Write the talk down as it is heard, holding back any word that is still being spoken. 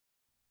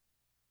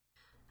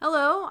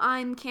Hello,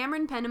 I'm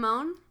Cameron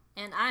Penamone.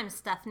 And I'm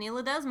Stephanie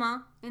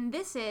Ledesma. And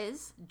this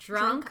is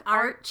Drunk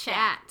Art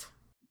Chat.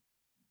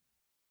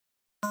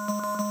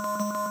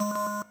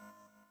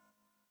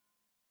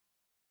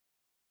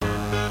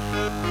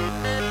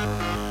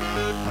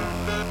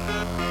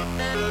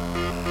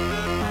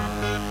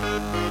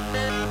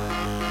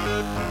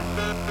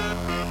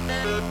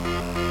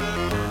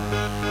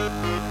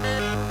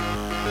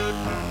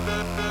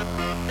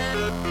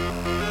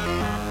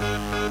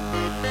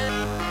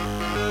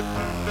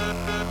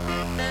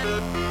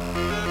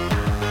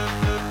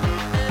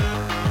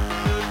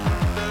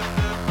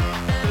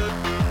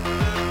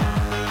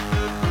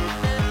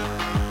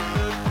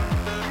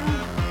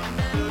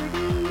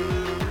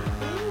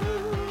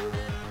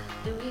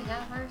 Do we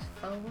have our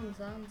phones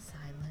on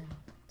silent?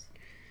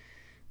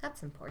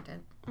 That's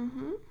important.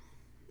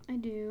 I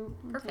do.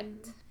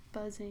 Perfect. I'm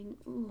buzzing.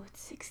 Ooh, it's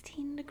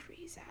 16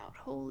 degrees out.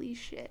 Holy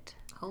shit.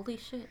 Holy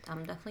shit,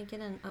 I'm definitely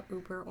getting an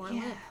Uber or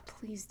Yeah, Lyft.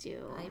 please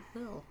do. I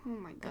will. Oh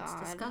my god. That's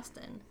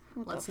disgusting.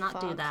 What Let's the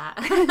not do fuck?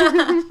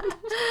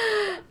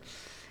 that.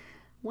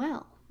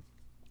 Well,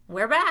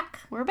 We're back.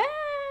 we're back.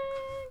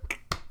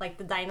 Like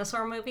the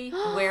dinosaur movie,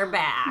 we're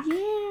back. Yeah,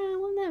 I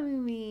love that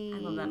movie. I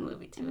love that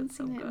movie too. Haven't It's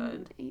so seen it in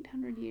good.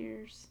 800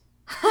 years.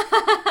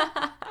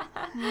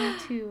 Me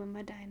too, I'm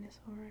a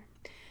dinosaur.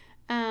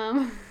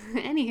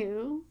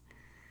 Anywho,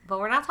 But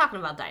we're not talking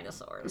about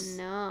dinosaurs.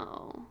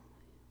 no.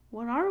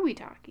 What are we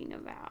talking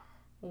about?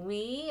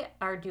 We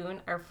are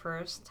doing our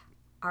first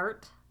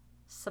art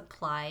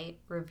supply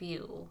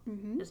review.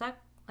 Is that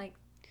like,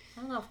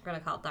 I don't know if we're going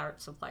to call it the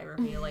art supply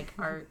review, like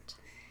art,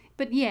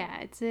 But yeah,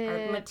 it's a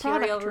art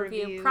material product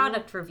review,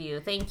 product review.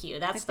 Thank you.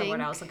 That's the word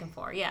I think. was looking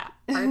for. Yeah.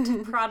 Art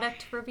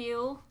product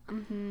review.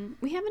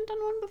 We haven't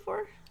done one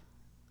before?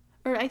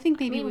 Or I think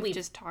maybe mean, we've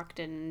just talked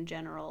in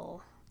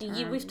general We've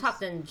terms.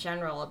 talked in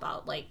general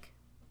about like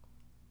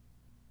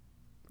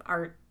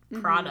art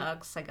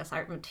products, I guess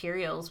art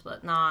materials,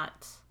 but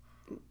not.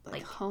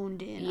 like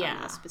honed in on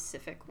yeah. a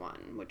specific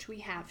one, which we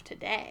have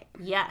today.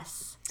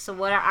 Yes. So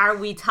what are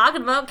we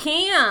talking about,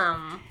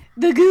 Cam?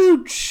 The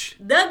gooch!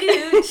 The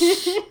gooch.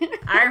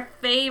 Our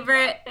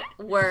favorite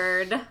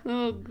word.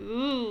 Oh,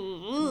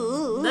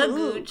 gooch. The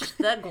gooch.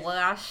 The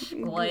gouache.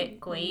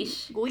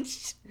 Gouache.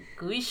 Gooch.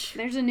 Gooch.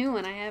 There's a new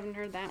one. I haven't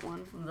heard that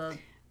one.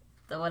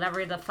 The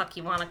whatever the fuck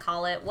you want to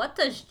call it. What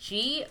does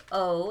Gouache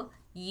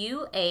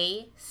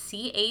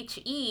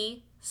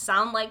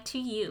sound like to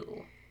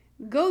you?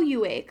 Go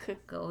you ache.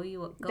 Go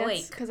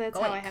That's because that's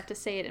how I have to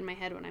say it in my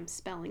head when I'm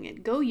spelling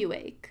it. Go you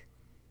ache.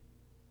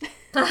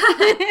 But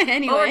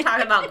Anyway. we're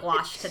talking about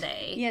gouache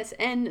today. Yes,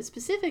 and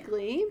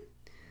specifically,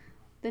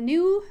 the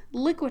new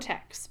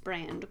Liquitex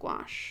brand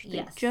gouache. They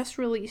Yes. just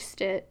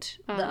released it.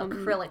 The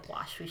acrylic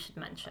gouache, we should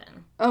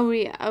mention. Oh,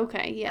 yeah.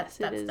 Okay. Yes,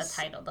 That's it is.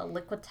 the title. The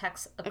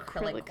Liquitex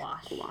acrylic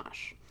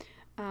gouache.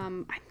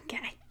 I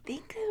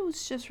think it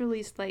was just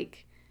released,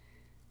 like,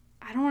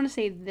 I don't want to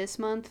say this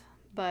month,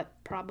 but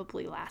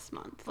probably last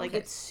month. Like, Okay.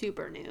 it's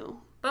super new.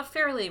 But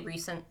fairly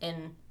recent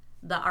in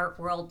the art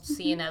world,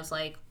 seen as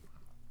like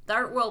the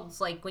art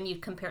world's like when you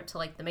compare it to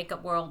like the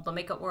makeup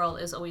world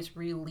is always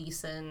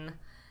releasing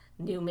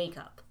new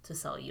makeup to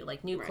sell you,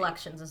 like new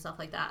collections and stuff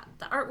like that.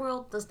 The art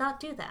world does not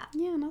do that.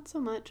 Yeah, not so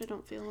much, I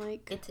don't feel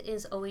like. It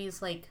is always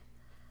like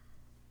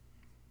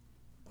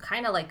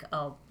kind of like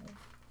a,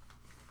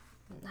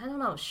 I don't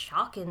know,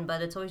 shocking,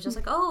 but it's always just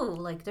like, oh,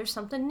 like there's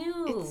something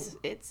new.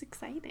 It's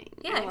exciting.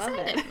 Yeah, I love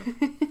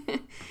exciting.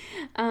 it.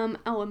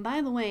 Oh, and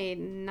by the way,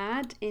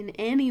 not in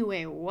any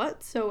way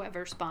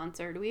whatsoever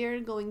sponsored. We are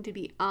going to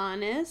be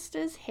honest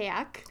as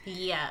heck.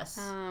 Yes.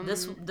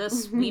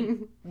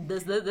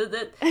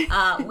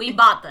 We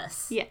bought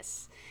this.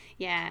 Yes.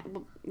 Yeah,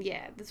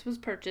 this was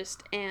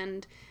purchased,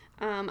 and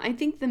I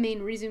think the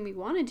main reason we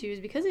wanted to is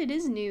because it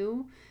is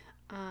new,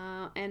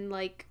 and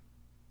like,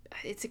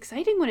 it's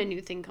exciting when a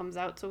new thing comes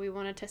out, so we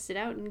want to test it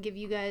out and give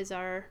you guys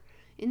our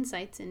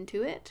insights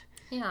into it.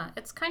 Yeah,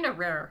 it's kind of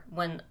rare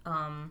when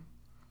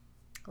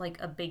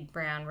like a big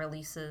brand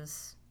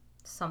releases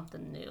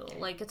something new.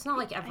 Like it's not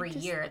like every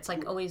year. It's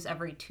like always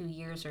every 2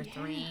 years or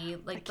 3.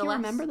 Like I can't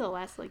remember the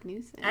last like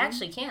news thing. I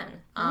actually can.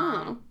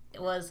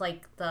 It was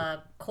like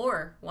the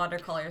core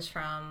watercolors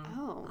from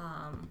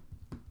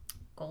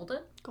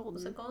Golden.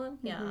 Was it Golden?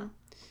 Yeah.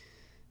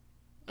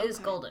 It is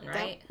Golden,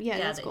 right?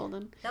 It's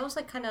Golden. That was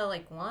like kind of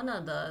like one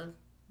of the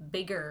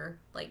bigger,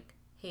 like,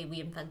 hey, we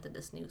invented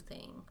this new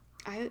thing.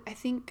 I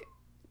think,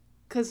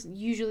 because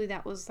usually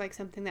that was like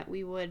something that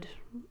we would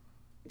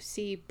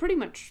see pretty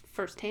much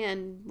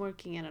firsthand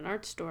working at an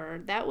art store.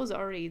 That was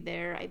already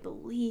there, I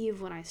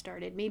believe, when I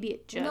started. Maybe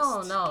it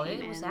just No,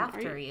 came it was in.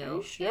 after Are you.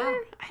 you sure? Yeah.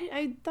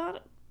 I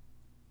thought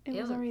it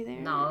was already there.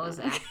 No, it was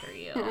after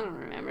you. I don't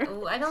remember.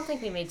 Ooh, I don't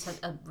think we made such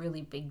a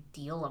really big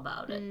deal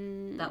about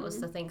it. That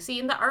was the thing. See,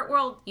 in the art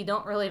world, you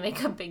don't really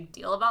make a big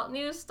deal about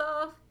new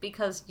stuff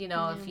because, you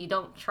know, if you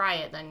don't try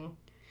it, then...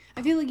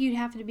 I feel like you'd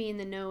have to be in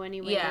the know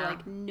anyway Yeah. to,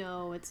 like,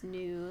 know it's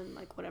new and,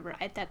 like, whatever.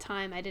 At that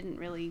time, I didn't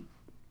really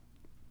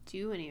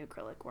do any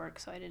acrylic work,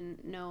 so I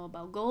didn't know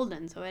about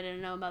Golden, so I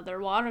didn't know about their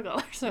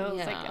watercolor, so it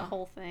was like a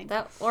whole thing.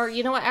 Or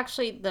you know what,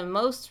 actually the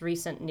most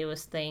recent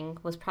newest thing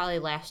was probably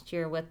last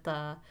year with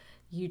the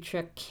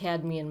Utrecht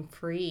cadmium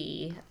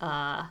free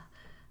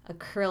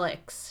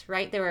acrylics,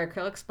 right? They were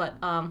acrylics, but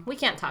we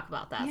can't talk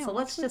about that, so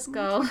let's just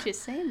go. What you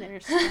saying there,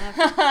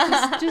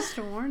 Steph? just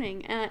a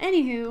warning.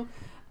 Anywho,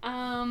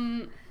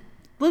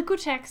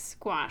 Liquitex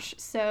gouache.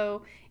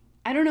 So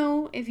I don't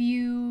know if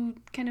you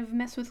kind of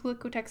mess with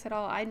Liquitex at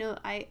all. I know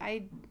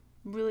I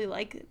really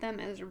like them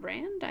as a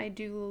brand. I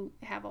do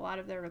have a lot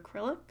of their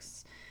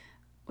acrylics,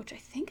 which I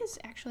think is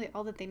actually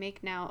all that they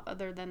make now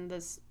other than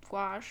this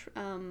gouache.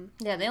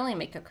 Yeah, they only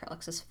make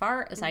acrylics as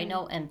far as I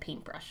know, and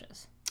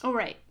paintbrushes. Oh,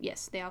 right.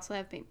 Yes, they also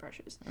have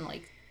paintbrushes. And,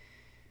 like,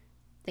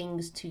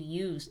 things to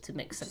use to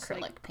mix just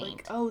acrylic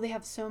paint. They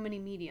have so many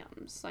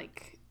mediums.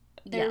 Like,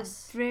 they're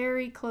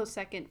very close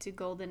second to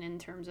Golden in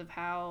terms of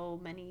how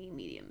many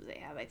mediums they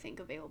have, I think,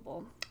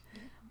 available.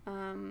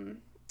 And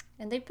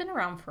they've been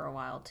around for a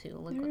while,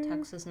 too.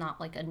 Liquitex is not,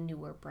 like, a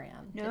newer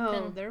brand.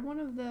 No, they're one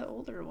of the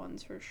older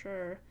ones, for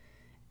sure.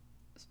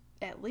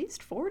 At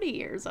least 40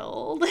 years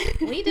old.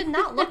 We did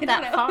not look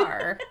that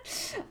far.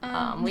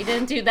 We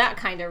didn't do that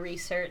kind of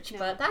research,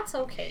 but that's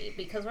okay,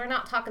 because we're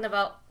not talking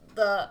about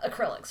the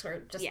acrylics. We're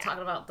just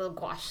talking about the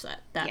gouache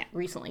set that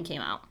recently came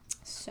out.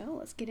 So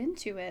let's get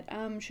into it.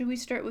 Should we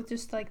start with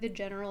just like the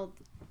general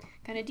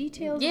kind of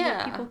details of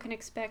what people can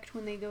expect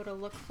when they go to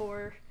look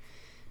for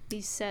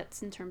these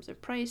sets in terms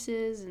of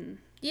prices? And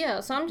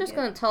so I'm just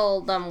going to tell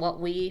them what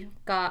we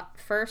got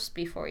first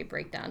before we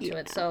break down to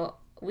it. So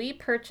we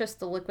purchased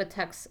the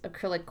Liquitex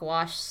acrylic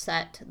gouache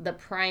set, the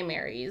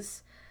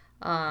primaries,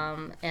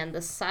 and the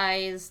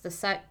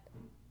set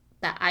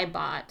that I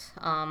bought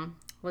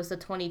was the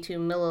 22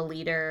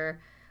 milliliter,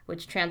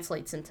 which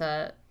translates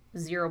into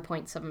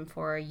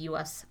 0.74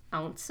 US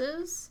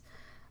ounces.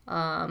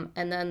 And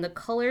then the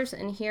colors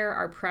in here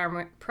are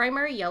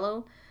primary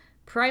yellow,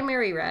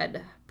 primary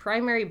red,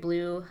 primary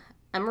blue,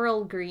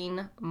 emerald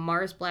green,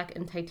 Mars black,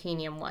 and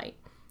titanium white.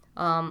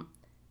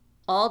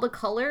 All the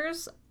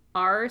colors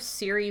are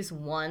Series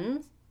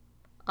 1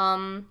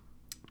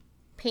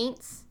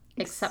 paints,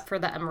 except for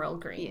the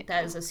emerald green. Yeah.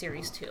 That is a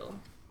Series 2.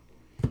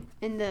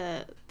 And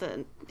the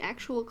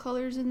actual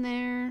colors in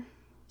there,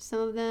 some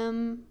of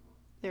them,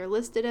 they're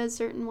listed as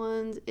certain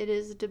ones. It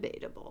is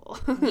debatable.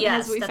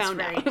 Yes, as we that's found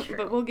very out. true.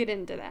 But we'll get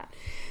into that.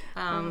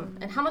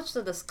 And how much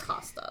did this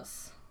cost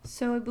us?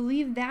 So I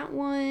believe that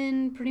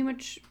one, pretty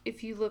much,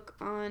 if you look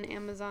on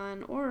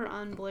Amazon or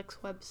on Blick's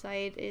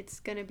website, it's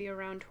going to be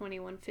around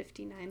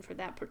 $21.59 for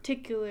that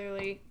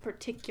particular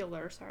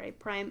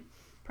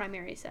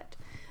primary set.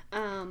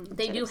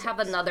 They do have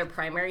another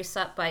primary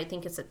set, but I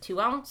think it's a 2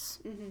 ounce.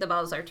 Mm-hmm. The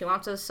bottles are 2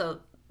 ounces, so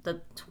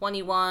the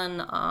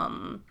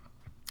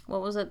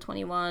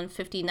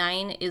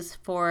 21.59 is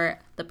for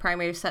the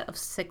primary set of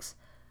 6,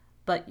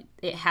 but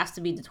it has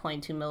to be the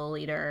 22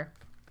 milliliter.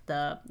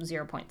 The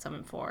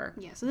 0.74.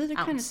 Yeah, so those are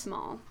kind of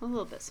small, a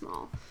little bit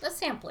small. The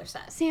sampler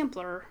set.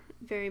 Sampler,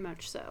 very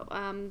much so.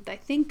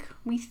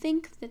 We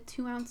think that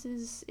 2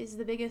 ounces is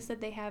the biggest that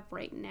they have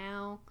right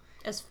now.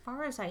 As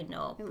far as I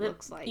know, it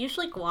looks like.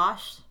 Usually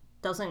gouache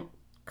doesn't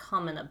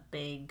come in a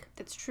big.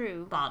 That's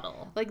true.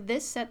 Bottle. Like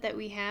this set that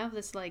we have,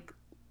 this like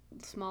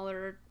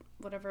smaller,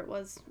 whatever it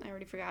was, I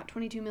already forgot,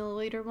 22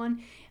 milliliter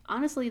one.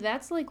 Honestly,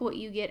 that's like what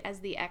you get as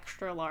the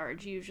extra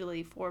large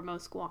usually for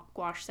most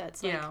gouache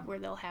sets, like where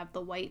they'll have the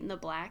white and the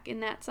black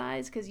in that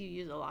size because you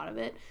use a lot of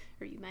it,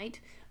 or you might.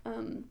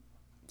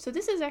 So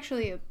this is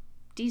actually a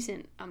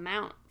decent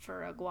amount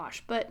for a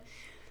gouache, but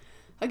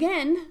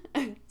again,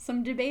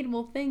 some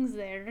debatable things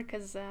there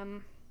because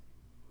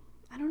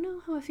I don't know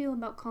how I feel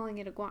about calling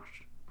it a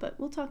gouache, but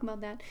we'll talk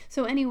about that.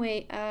 So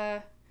anyway,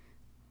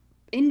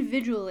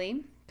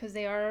 individually, because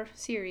they are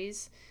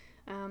series,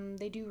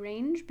 they do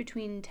range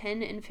between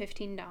 $10 and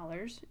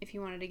 $15 if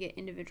you wanted to get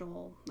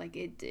individual. Like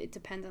it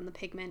depends on the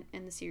pigment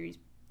and the series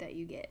that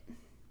you get.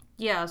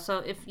 Yeah, so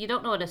if you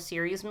don't know what a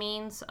series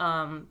means,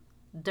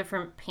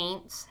 different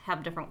paints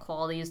have different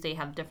qualities. They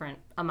have different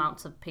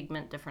amounts of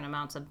pigment, different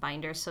amounts of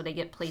binders, so they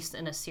get placed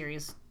in a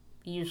series,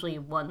 usually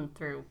 1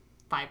 through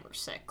 5 or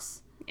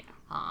 6. Yeah,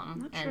 I'm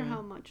not sure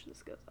how much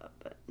this goes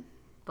up,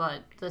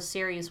 but the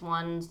series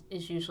 1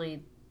 is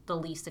usually the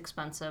least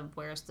expensive,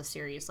 whereas the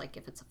series, like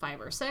if it's a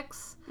 5 or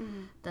 6,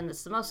 then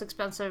it's the most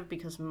expensive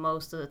because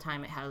most of the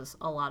time it has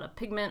a lot of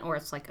pigment or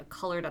it's like a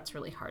color that's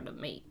really hard to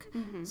make.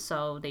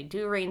 So they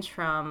do range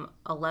from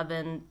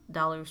 $11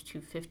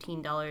 to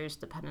 $15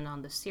 depending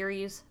on the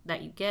series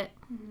that you get.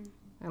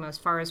 And as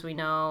far as we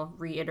know,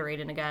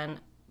 reiterating again,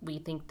 we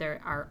think there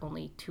are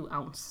only 2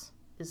 ounce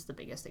is the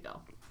biggest they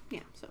go.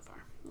 Yeah, so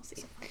far. We'll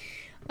see.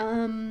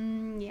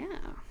 Yeah.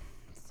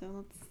 So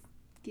let's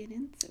get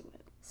into it.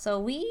 So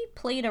we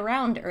played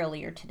around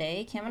earlier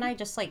today. Cam and I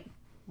just like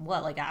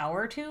an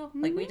hour or two?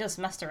 Like we just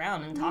messed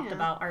around and talked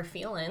about our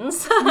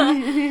feelings.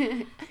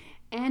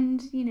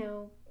 And,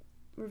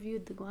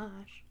 reviewed the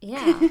gouache.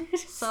 Yeah.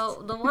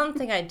 So the one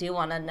thing I do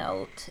want to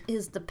note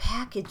is the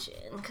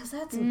packaging, because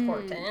that's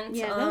important.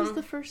 Yeah, that was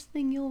the first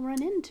thing you'll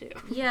run into.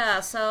 Yeah,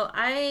 so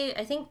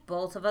I think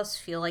both of us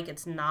feel like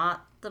it's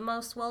not the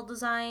most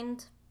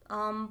well-designed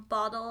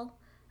bottle,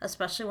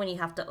 especially when you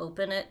have to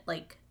open it,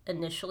 like,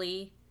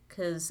 initially,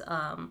 because,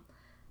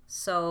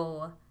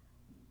 so,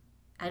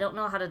 I don't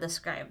know how to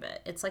describe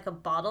it. It's like a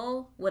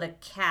bottle with a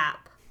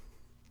cap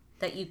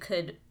that you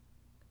could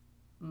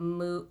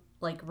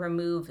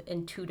remove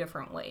in two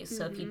different ways.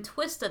 So if you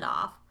twist it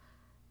off,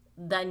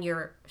 then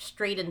you're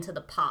straight into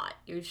the pot.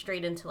 You're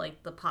straight into,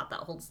 like, the pot that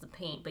holds the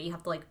paint, but you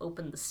have to, like,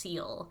 open the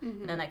seal,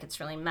 and then that gets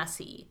really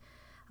messy.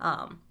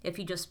 If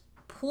you just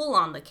pull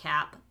on the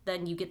cap,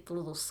 then you get the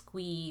little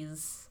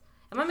squeeze.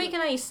 Am I making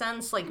any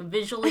sense? Like,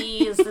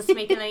 visually, is this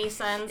making any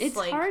sense? It's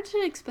like, hard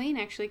to explain,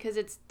 actually, because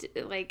it's,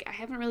 like, I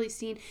haven't really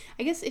seen...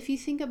 I guess if you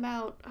think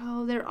about,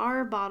 there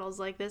are bottles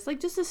like this, like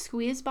just a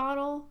squeeze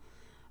bottle,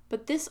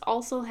 but this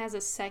also has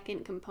a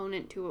second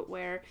component to it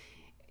where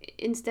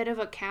instead of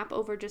a cap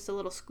over just a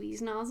little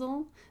squeeze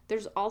nozzle,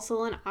 there's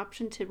also an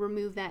option to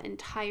remove that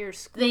entire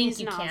squeeze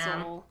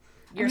nozzle.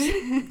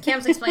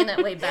 Cam's explained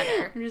that way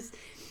better.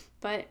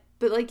 But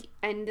like,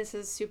 and this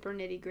is super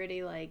nitty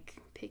gritty, like,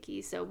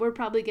 picky, so we're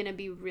probably gonna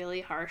be really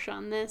harsh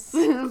on this.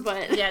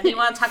 But yeah, do you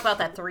want to talk about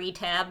that 3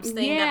 tabs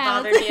thing that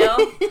bothered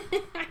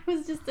you? I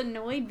was just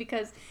annoyed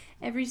because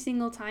every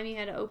single time you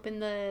had to open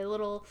the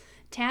little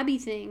tabby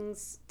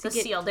things to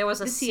get seal. There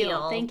was a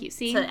seal. Thank you.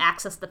 See, to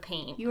access the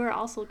paint. You are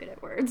also good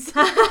at words.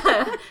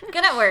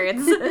 Good at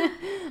words.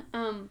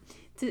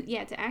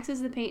 To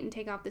access the paint and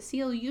take off the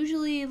seal,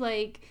 usually,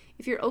 like,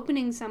 if you're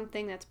opening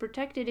something that's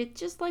protected, it's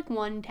just like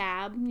one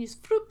tab. You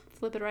just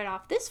flip it right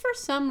off. This, for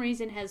some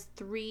reason, has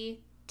 3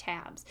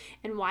 tabs.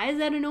 And why is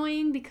that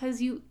annoying?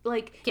 Because you,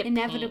 like,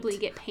 inevitably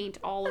get paint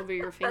all over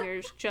your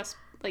fingers just,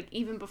 like,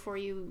 even before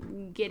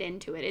you get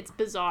into it. It's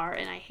bizarre,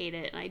 and I hate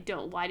it, and I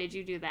don't. Why did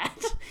you do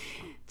that?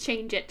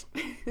 Change it.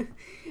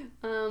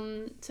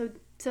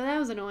 So that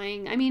was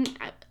annoying. I mean,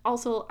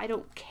 I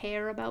don't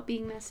care about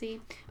being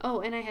messy.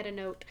 Oh, and I had a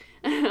note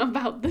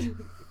about the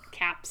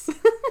caps.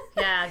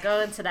 Yeah,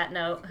 go into that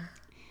note.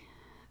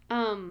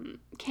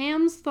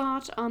 Cam's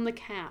thought on the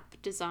cap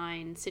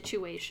design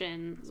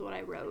situation is what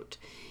I wrote.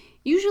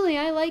 Usually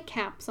I like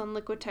caps on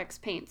Liquitex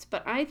paints,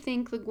 but I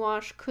think the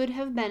gouache could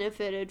have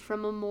benefited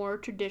from a more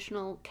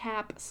traditional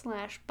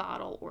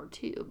cap/bottle or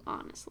tube,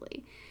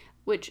 honestly.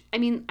 Which, I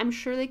mean, I'm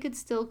sure they could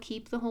still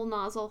keep the whole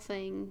nozzle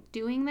thing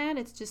doing that.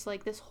 It's just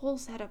like, this whole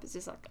setup is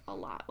just like a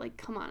lot. Like,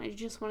 come on, I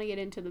just want to get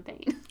into the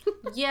paint.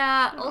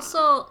 Yeah,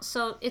 also,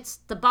 so it's,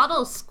 the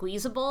bottle is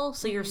squeezable,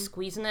 so you're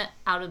squeezing it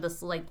out of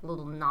this, like,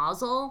 little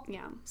nozzle.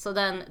 Yeah. So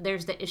then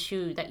there's the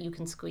issue that you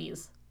can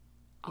squeeze.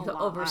 You can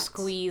over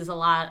squeeze a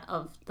lot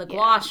of the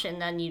gouache, and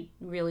then you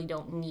really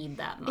don't need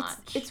that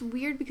much. It's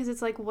weird because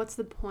it's like, what's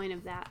the point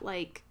of that?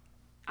 Like,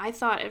 I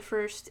thought at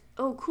first,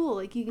 oh, cool,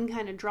 like, you can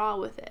kind of draw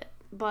with it.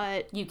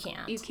 But you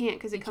can't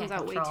because it comes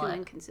out way too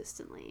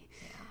inconsistently,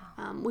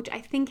 which I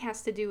think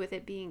has to do with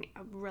it being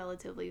a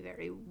relatively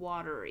very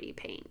watery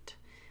paint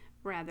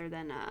rather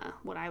than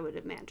what I would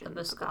imagine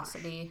the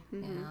viscosity.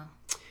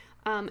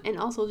 And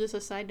also, just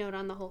a side note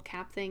on the whole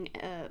cap thing,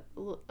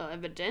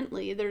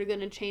 evidently they're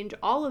going to change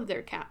all of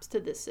their caps to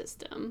this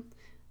system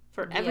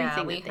for everything.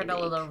 Yeah, we heard a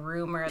little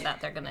rumor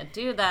that they're going to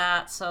do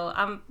that,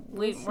 so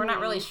we're not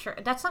really sure.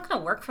 That's not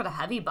going to work for the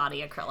heavy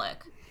body acrylic.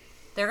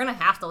 They're going to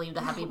have to leave the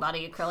heavy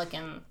body acrylic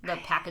in the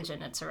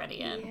packaging it's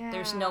already in. Yeah.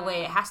 There's no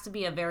way. It has to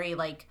be a very,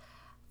 like,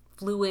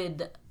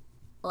 fluid,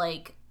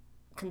 like,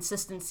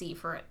 consistency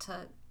for it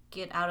to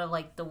get out of,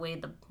 like, the way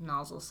the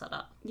nozzle's set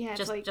up. Yeah,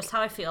 just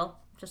how I feel.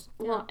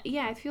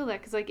 I feel that,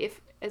 because, like,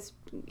 if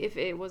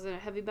it wasn't a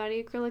heavy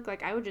body acrylic,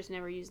 like, I would just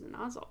never use the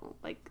nozzle.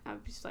 Like, I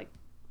would just, like,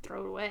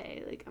 throw it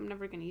away. Like, I'm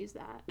never going to use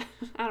that.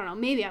 I don't know.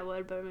 Maybe I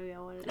would, but maybe I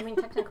wouldn't. I mean,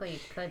 technically you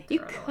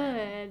could throw it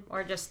away.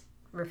 Or just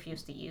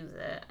refuse to use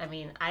it. I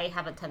mean, I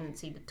have a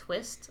tendency to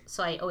twist,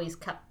 so I always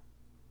kept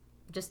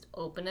just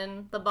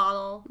opening the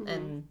bottle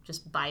and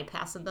just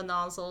bypassing the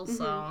nozzle,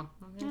 so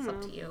it's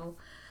up to you.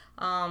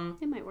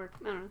 It might work.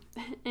 I don't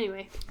know.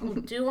 Anyway. I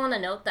do want to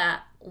note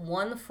that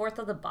 1/4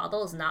 of the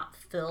bottle is not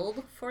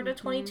filled for the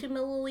 22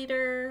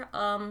 milliliter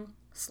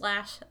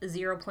slash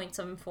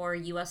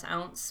 0.74 US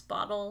ounce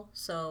bottle.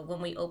 So when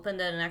we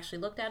opened it and actually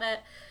looked at it,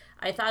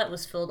 I thought it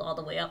was filled all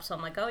the way up, so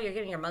I'm like, oh, you're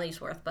getting your money's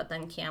worth. But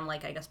then Cam,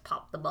 like, I guess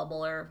popped the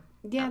bubble or...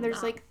 Yeah,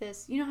 there's like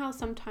this... You know how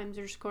sometimes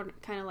there's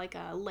kind of like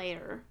a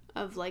layer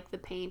of, like, the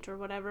paint or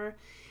whatever?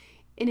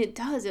 And it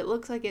does. It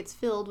looks like it's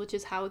filled, which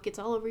is how it gets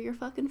all over your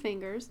fucking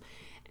fingers.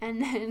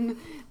 And then,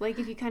 like,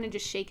 if you kind of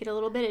just shake it a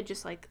little bit, it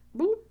just, like,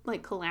 boop,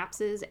 like,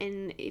 collapses.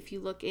 And if you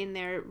look in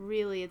there,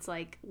 really, it's,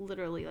 like,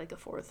 literally, like,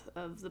 1/4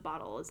 of the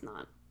bottle is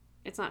not...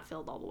 It's not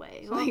filled all the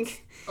way. So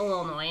like, a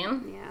little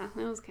annoying. Yeah,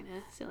 that was kind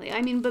of silly.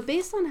 I mean, but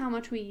based on how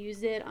much we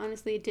used it,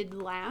 honestly, it did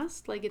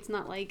last. Like, it's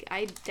not like,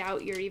 I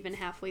doubt you're even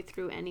halfway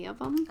through any of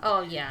them.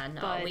 Oh, yeah,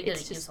 no, but we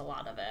didn't use a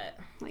lot of it.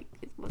 Like,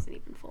 it wasn't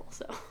even full,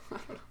 so.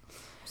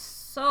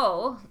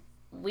 So,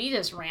 we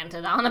just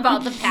ranted on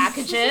about the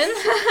packaging.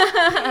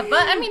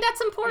 But I mean,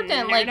 that's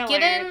important. Like,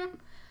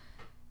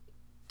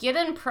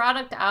 getting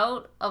product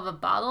out of a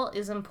bottle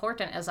is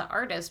important as an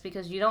artist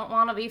because you don't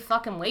want to be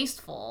fucking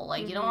wasteful.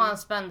 Like, you don't want to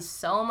spend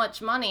so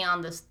much money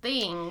on this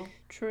thing.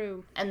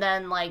 True. And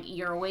then, like,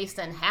 you're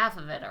wasting half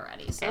of it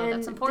already. So and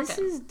that's important. This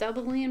is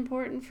doubly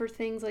important for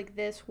things like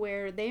this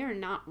where they are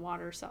not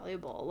water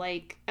soluble.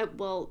 Like,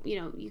 well, you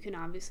know, you can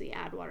obviously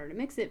add water to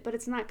mix it, but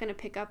it's not going to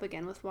pick up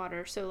again with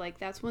water. So, like,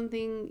 that's one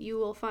thing you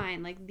will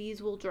find. Like,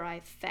 these will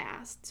dry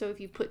fast. So if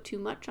you put too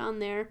much on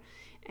there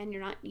and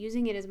you're not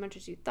using it as much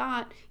as you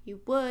thought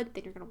you would,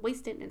 then you're going to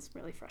waste it, and it's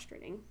really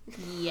frustrating.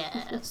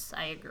 Yes,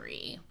 I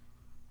agree.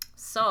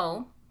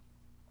 So,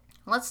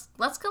 let's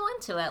go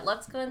into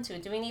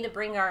it. Do we need to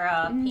bring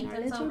our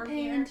patrons over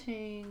paintings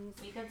here?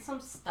 We did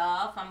some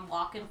stuff. I'm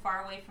walking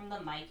far away from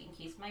the mic in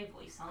case my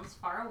voice sounds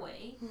far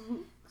away.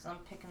 Because I'm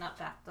picking up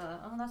back the...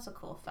 Oh, that's a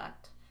cool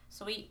effect.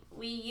 So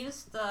we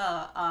used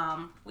the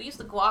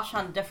gouache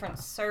on different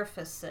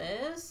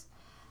surfaces.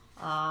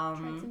 Tried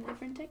some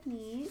different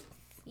techniques.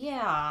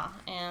 Yeah,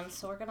 and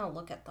so we're going to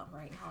look at them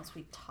right now as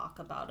we talk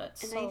about it.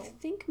 And I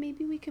think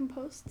maybe we can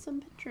post some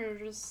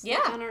pictures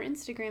on our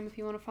Instagram if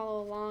you want to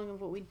follow along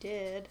of what we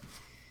did.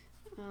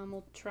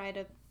 We'll try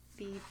to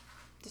be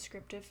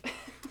descriptive.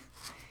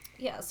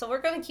 Yeah, so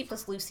we're going to keep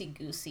this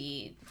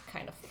loosey-goosey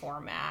kind of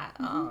format.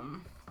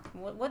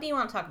 What do you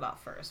want to talk about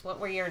first?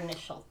 What were your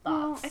initial thoughts?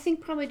 Well, I think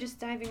probably just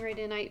diving right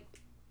in,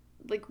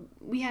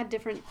 we had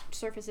different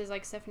surfaces,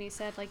 like Stephanie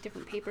said, like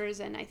different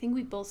papers, and I think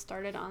we both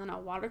started on a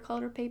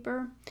watercolor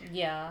paper.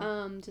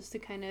 Yeah. Just to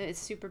kind of, it's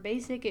super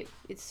basic.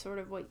 It's sort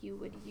of what you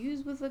would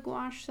use with the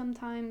gouache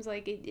sometimes.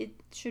 Like, it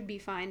should be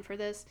fine for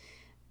this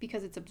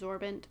because it's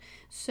absorbent.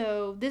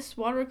 So this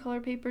watercolor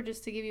paper,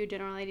 just to give you a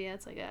general idea,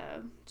 it's like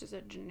just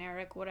a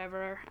generic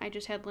whatever I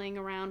just had laying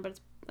around, but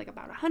it's like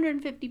about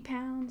 150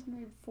 pounds,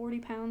 140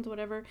 pounds,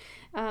 whatever.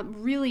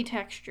 Really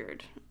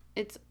textured.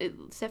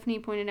 Stephanie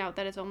pointed out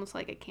that it's almost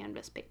like a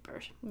canvas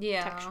paper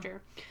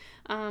texture.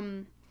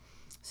 So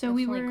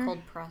definitely we were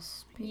cold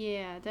press.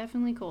 Yeah,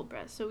 definitely cold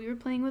press. So we were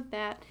playing with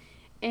that,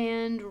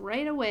 and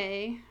right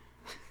away,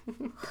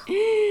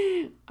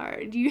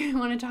 do you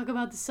want to talk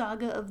about the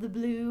saga of the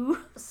blue?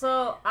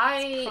 So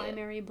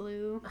Primary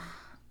blue.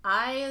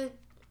 I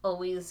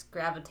always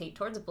gravitate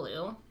towards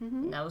blue.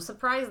 No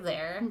surprise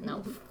there.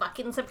 No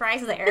fucking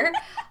surprise there.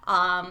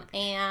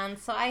 And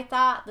so I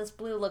thought this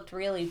blue looked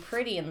really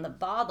pretty in the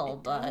bottle,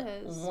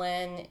 but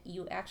when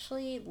you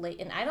actually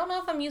and I don't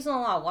know if I'm using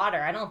a lot of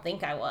water. I don't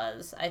think I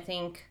was. I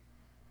think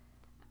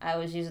I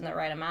was using the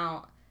right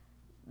amount.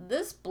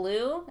 This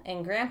blue,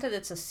 and granted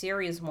it's a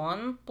Series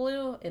 1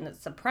 blue, and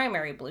it's a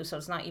primary blue, so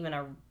it's not even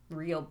a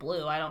real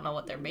blue. I don't know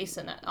what they're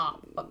basing it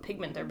off, what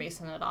pigment they're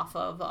basing it off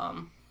of.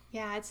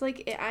 Yeah, it's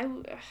like,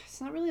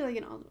 it's not really like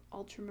an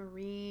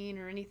ultramarine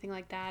or anything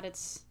like that.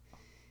 It's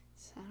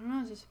I don't know,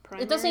 it's just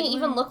primary. It doesn't blue.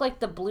 even look like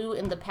the blue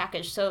in the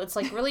package, so it's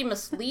like really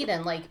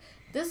misleading. Like,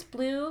 this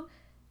blue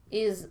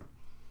is,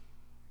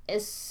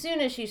 as soon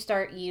as you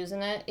start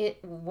using it,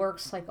 it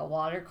works like a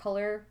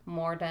watercolor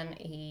more than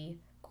a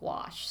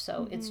gouache.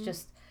 So it's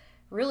just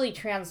really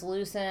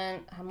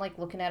translucent. I'm like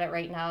looking at it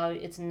right now.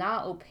 It's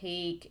not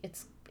opaque.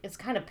 It's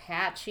kind of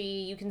patchy.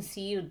 You can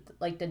see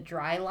like the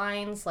dry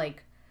lines,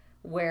 like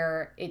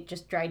where it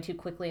just dried too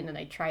quickly, and then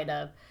I try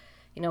to,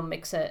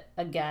 mix it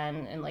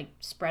again and like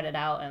spread it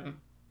out, and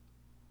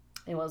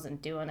it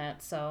wasn't doing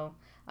it. So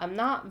I'm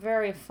not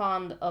very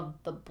fond of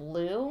the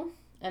blue,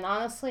 and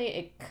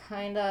honestly,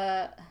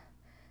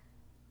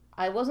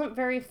 I wasn't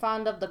very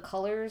fond of the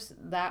colors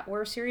that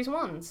were Series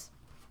 1s.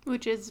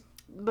 Which is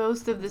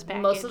most of this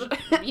package. Most of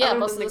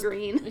the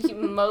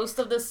green. Most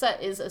of the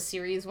set is a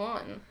Series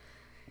 1.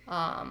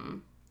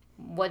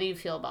 What do you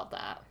feel about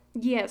that?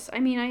 Yes, I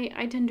mean,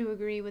 I tend to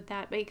agree with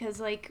that, because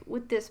like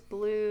with this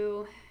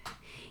blue,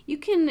 you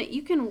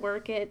can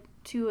work it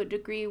to a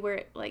degree where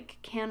it like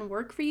can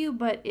work for you,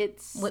 but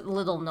it's with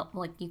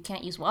you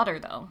can't use water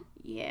though.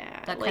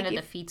 Yeah, that kind of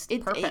defeats the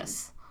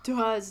purpose. It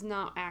does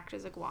not act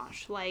as a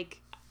gouache.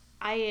 Like,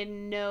 I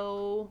in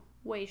no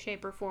way,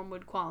 shape, or form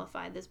would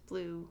qualify this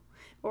blue,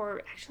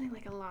 or actually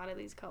like a lot of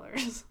these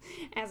colors,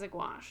 as a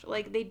gouache.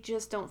 Like, they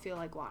just don't feel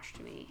like gouache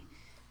to me,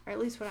 or at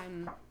least what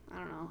I'm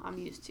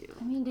used to.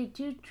 I mean, they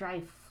do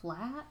dry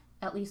flat,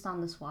 at least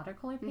on this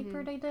watercolor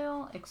paper they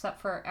do,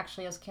 except for,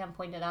 actually, as Cam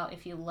pointed out,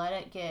 if you let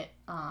it get,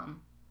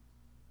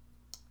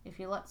 if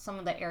you let some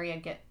of the area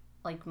get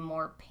like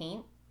more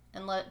paint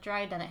and let it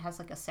dry, then it has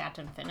like a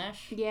satin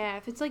finish. Yeah,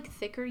 if it's like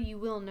thicker, you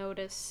will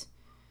notice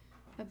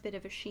a bit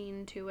of a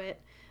sheen to it.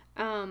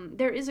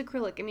 There is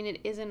acrylic. I mean,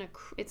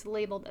 it's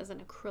labeled as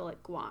an acrylic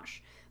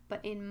gouache,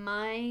 but in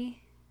my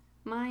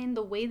mind,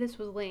 the way this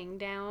was laying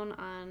down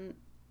on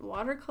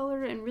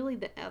watercolor and really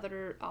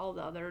all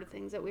the other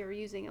things that we were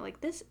using,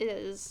 like, this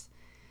is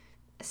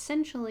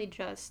essentially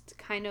just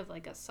kind of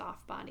like a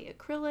soft body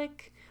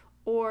acrylic,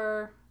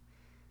 or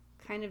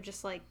kind of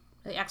just like,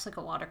 it acts like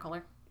a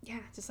watercolor. Yeah,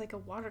 just like a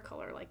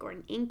watercolor, like, or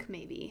an ink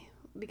maybe,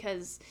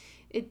 because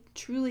it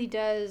truly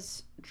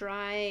does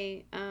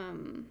dry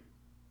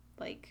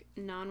like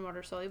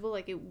non-water soluble.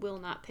 Like it will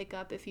not pick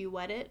up if you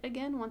wet it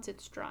again once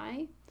it's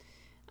dry.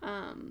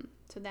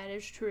 So that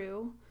is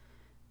true.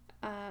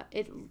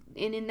 And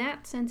in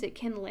that sense, it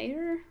can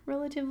layer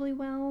relatively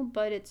well,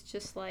 but it's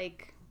just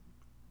like,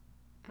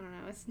 I don't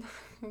know, it's not,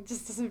 it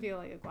just doesn't feel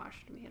like a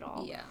gouache to me at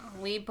all. Yeah,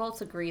 we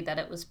both agreed that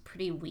it was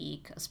pretty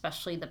weak,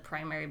 especially the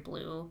primary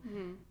blue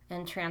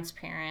and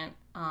transparent.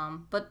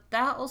 But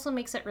that also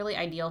makes it really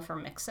ideal for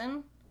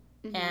mixing,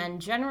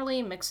 and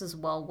generally mixes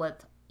well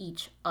with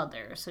each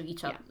other. So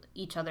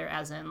each other,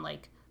 as in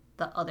like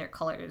the other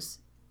colors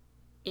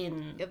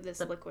in Of this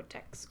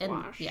Liquitex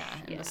gouache.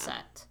 In the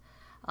set.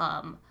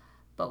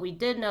 But we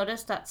did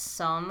notice that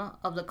some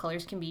of the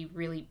colors can be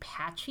really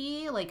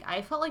patchy. Like,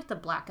 I felt like the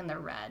black and the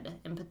red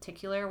in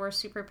particular were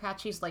super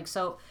patchy. Like,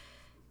 so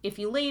if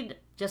you laid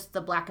just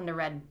the black and the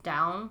red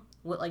down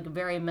with, like,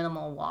 very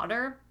minimal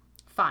water,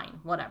 fine,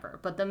 whatever.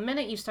 But the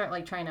minute you start,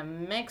 like, trying to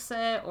mix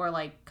it or,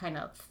 like, kind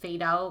of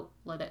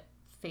let it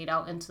fade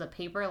out into the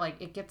paper,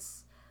 like, it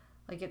gets,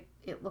 like,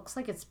 it looks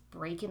like it's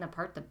breaking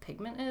apart the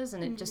pigment is,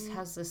 and it just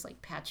has this,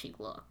 like, patchy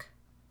look.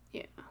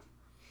 Yeah.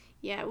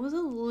 Yeah, it was a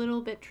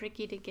little bit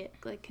tricky to get,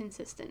 like,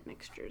 consistent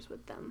mixtures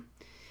with them.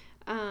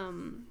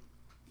 And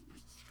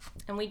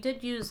we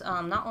did use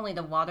not only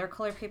the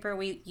watercolor paper,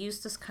 we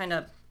used this kind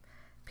of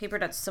paper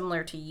that's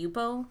similar to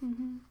Yupo.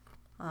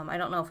 I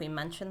don't know if we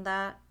mentioned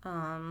that.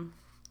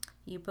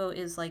 Yupo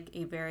is like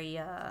a very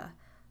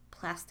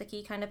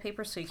plasticky kind of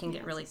paper, so you can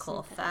get really cool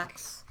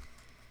effects.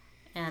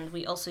 And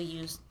we also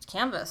used a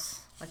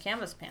canvas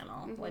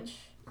panel, which...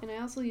 And I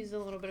also used a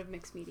little bit of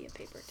mixed media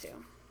paper,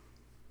 too.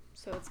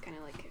 So it's kind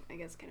of like, I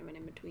guess, kind of an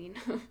in-between.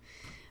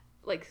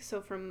 Like,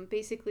 so from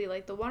basically,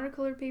 like, the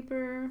watercolor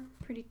paper,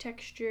 pretty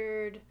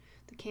textured.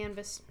 The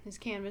canvas is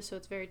canvas, so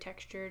it's very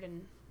textured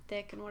and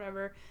thick and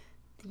whatever.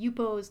 The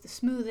Yupo is the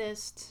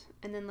smoothest.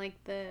 And then,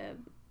 like, the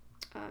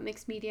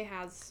mixed media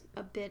has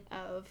a bit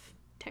of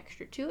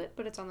texture to it,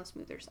 but it's on the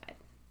smoother side.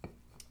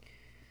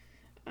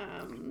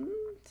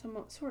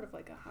 Somewhat, sort of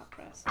like a hot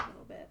press a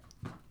little bit.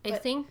 I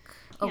think...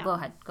 Oh,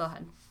 yeah. Go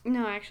ahead.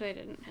 No, actually, I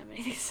didn't have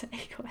anything to say.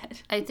 Go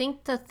ahead. I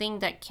think the thing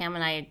that Cam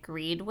and I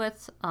agreed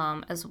with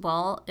as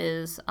well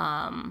is...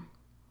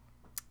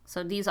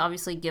 so these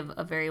obviously give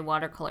a very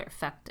watercolor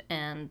effect,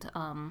 and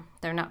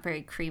they're not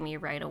very creamy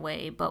right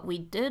away, but we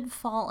did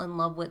fall in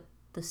love with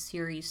the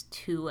Series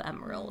 2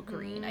 Emerald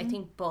Green. I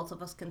think both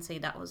of us can say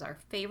that was our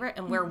favorite,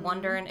 and we're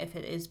wondering if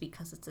it is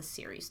because it's a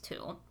Series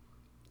 2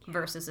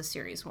 versus a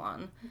Series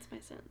 1. That's my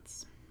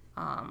sense.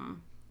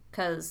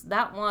 Because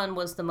that one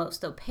was the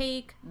most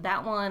opaque.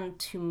 That one,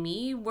 to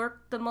me,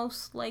 worked the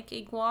most like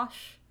a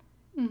gouache.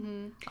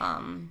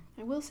 I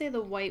will say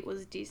the white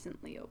was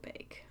decently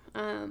opaque.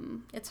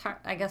 It's hard,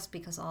 I guess,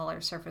 because all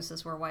our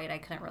surfaces were white. I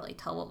couldn't really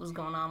tell what was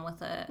going on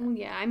with it.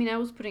 Yeah, I mean, I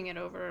was putting it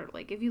over,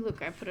 like, if you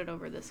look, I put it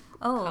over this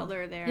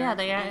color there. Yeah,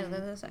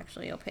 that is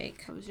actually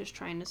opaque. I was just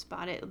trying to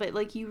spot it. But,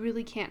 like, you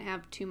really can't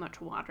have too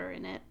much water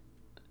in it.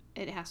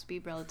 It has to be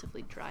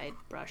relatively dried,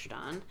 brushed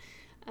on.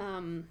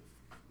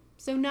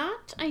 So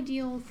not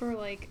ideal for,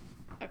 like,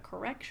 a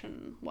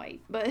correction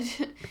white, but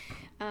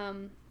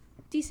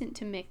decent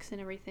to mix and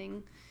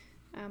everything.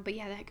 But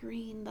yeah, that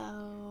green,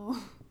 though,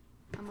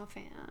 I'm a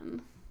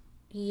fan.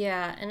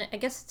 Yeah, and I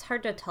guess it's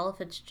hard to tell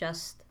if it's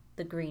just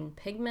the green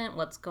pigment,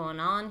 what's going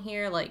on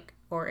here, like,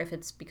 or if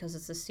it's because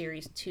it's a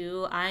Series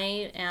 2.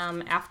 I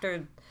am,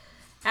 after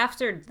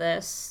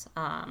this,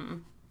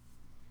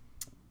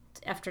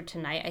 after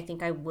tonight, I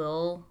think I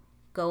will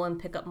go and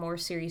pick up more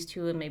Series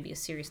 2 and maybe a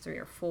Series 3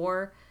 or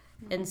 4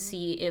 and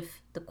see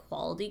if the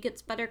quality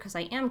gets better, because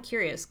I am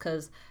curious,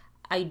 because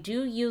I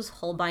do use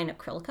Holbein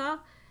Acrylica,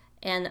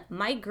 and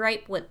my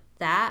gripe with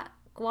that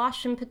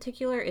gouache in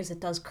particular is it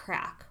does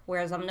crack,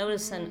 whereas I'm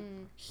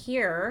noticing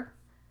here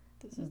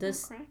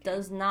this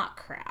does not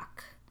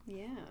crack.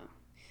 Yeah.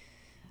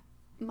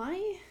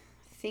 My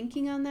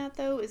thinking on that,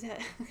 though, is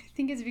that I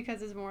think it's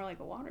because it's more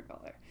like a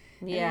watercolor.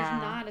 Yeah.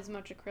 And there's not as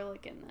much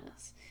acrylic in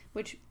this,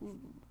 which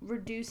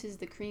reduces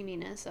the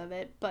creaminess of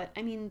it. But,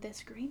 I mean,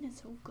 this green is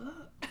so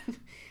good.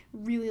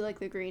 Really like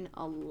the green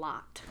a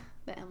lot.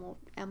 The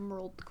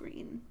emerald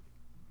green.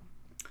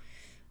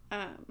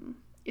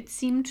 It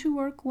seemed to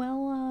work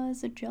well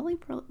as a jelly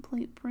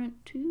plate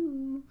print,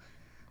 too.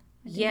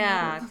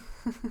 Yeah.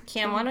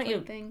 Cam, why don't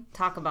you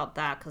talk about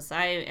that? Because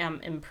I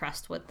am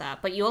impressed with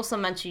that. But you also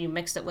mentioned you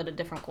mixed it with a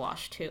different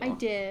gouache, too. I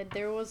did.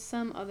 There was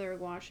some other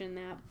gouache in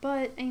that.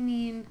 But, I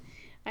mean,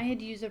 I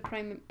had used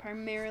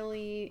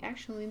primarily,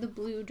 actually, the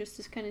blue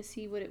just to kind of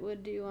see what it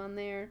would do on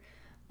there.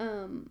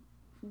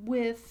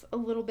 With a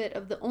little bit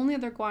of the only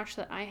other gouache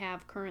that I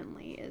have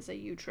currently is a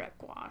Utrecht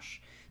gouache.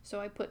 So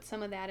I put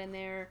some of that in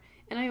there.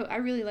 And I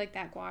really like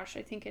that gouache.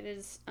 I think it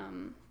is...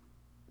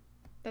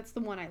 that's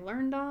the one I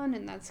learned on,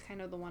 and that's kind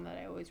of the one that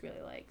I always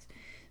really liked.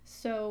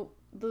 So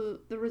the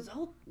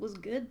result was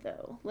good,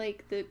 though.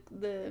 Like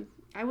the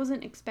I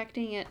wasn't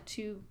expecting it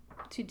to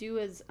do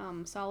as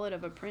solid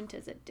of a print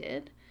as it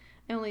did.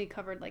 I only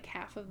covered like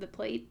half of the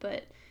plate,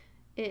 but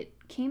it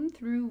came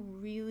through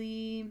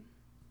really,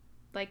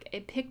 like,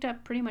 it picked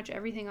up pretty much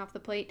everything off the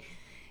plate.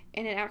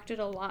 and it acted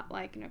a lot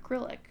like an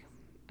acrylic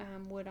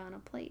would on a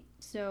plate.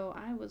 So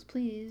I was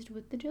pleased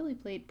with the Jelly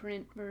Plate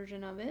print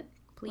version of it.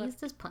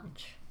 Pleased as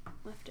punch.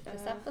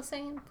 Is that the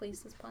saying?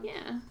 Pleased as punch?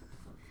 Yeah.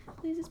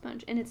 Pleased as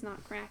punch. And it's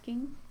not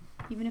cracking.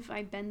 Even if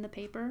I bend the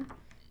paper,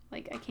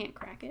 like, I can't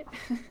crack it.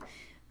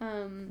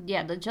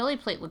 Yeah, the Jelly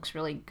Plate looks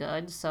really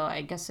good, so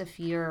I guess if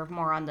you're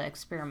more on the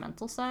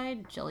experimental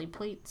side, Jelly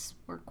Plates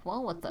work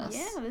well with this.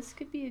 Yeah, this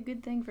could be a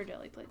good thing for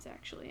Jelly Plates,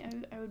 actually.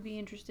 I would be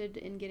interested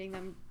in getting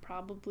them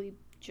probably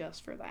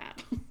just for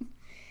that.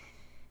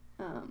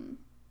 And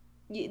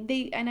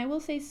I will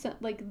say,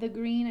 like, the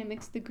green, I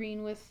mixed the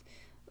green with,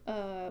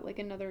 like,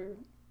 another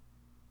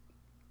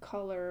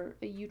color,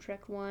 a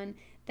Utrecht one.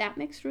 That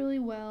mixed really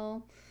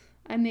well.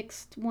 I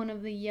mixed one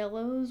of the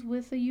yellows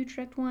with a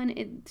Utrecht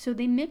one. So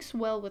they mix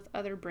well with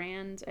other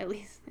brands, at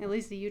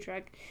least the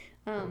Utrecht.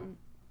 And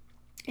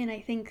I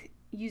think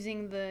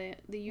using the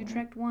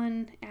Utrecht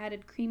one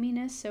added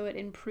creaminess, so it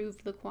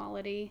improved the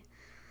quality.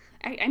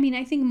 I mean,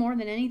 I think more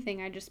than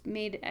anything, I just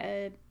made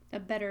a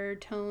better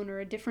tone or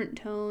a different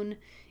tone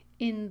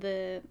in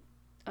the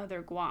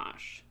other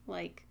gouache.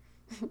 Like,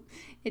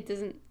 it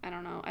doesn't, I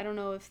don't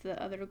know if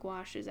the other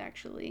gouache is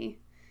actually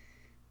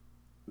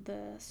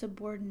the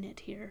subordinate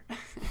here.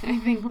 I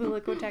think the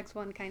Liquitex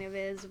one kind of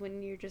is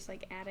when you're just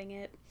like adding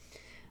it.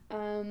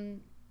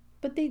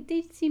 But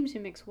they seem to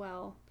mix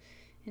well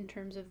in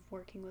terms of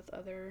working with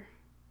other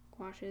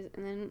gouaches.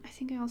 And then I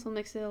think I also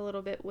mixed it a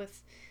little bit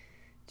with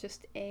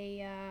just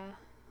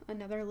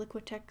another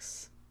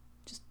Liquitex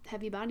just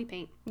heavy body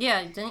paint.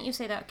 Yeah, didn't you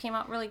say that came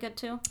out really good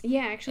too?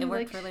 Yeah, actually, it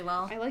worked really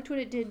well. I liked what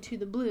it did to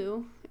the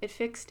blue. It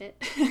fixed it,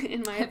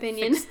 in my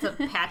opinion. It fixed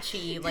the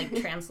patchy, like,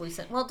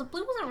 translucent. Well, the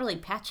blue wasn't really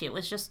patchy. It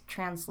was just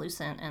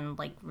translucent and,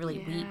 like, really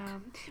weak.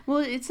 Well,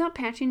 it's not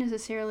patchy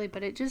necessarily,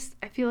 but it just,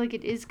 I feel like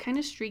it is kind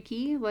of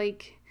streaky.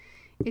 Like,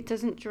 it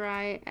doesn't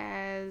dry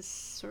as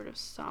sort of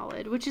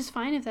solid, which is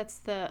fine if that's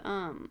the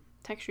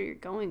texture you're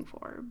going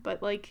for.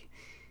 But, like,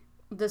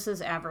 this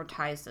is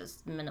advertised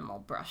as minimal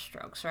brush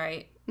strokes,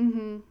 right?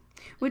 Mm-hmm.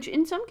 Which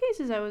in some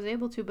cases I was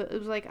able to, but it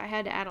was like I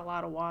had to add a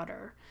lot of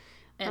water.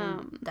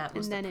 And that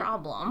was the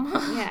problem.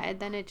 Yeah, and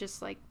then it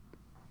just like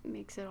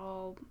makes it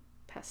all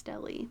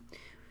pastel-y.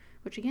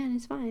 Which again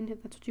is fine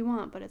if that's what you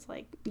want, but it's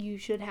like you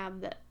should have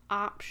the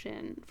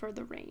option for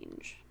the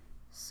range.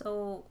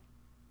 So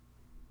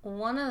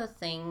one of the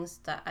things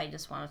that I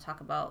just want to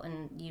talk about,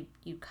 and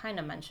you kind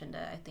of mentioned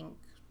it, I think,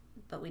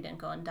 but we didn't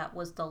go in depth,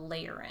 was the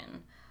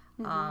layering.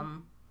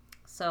 Mm-hmm.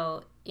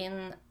 So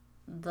in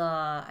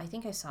I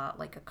think I saw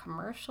like a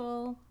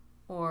commercial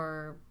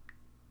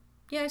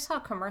I saw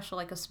a commercial,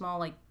 like a small,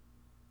 like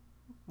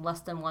less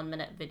than 1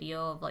 minute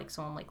video of like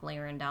someone like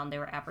layering down, they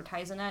were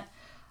advertising it.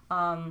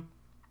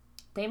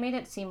 They made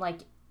it seem like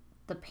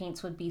the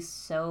paints would be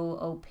so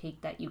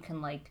opaque that you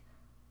can like,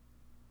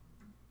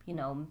 you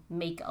know,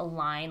 make a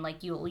line,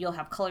 like you'll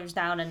have colors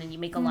down and then you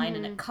make a line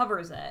and it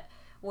covers it.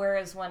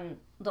 Whereas when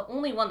the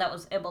only one that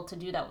was able to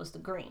do that was the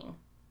green.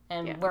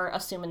 And we're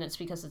assuming it's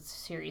because it's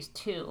series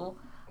 2.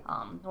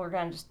 We're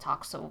going to just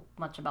talk so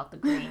much about the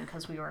green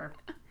because we were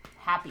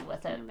happy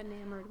with it. I'm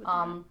enamored with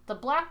that. The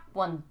black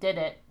one did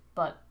it,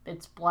 but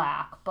it's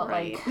black. But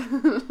right.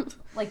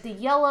 like the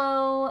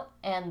yellow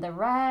and the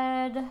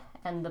red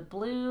and the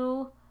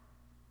blue,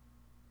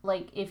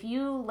 like if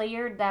you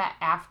layered that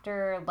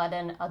after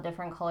letting a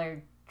different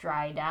color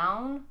dry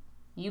down,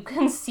 you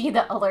can see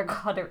the other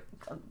color.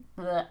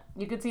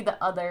 You can see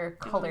the other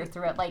color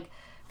through it. Like,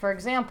 for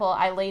example,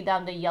 I laid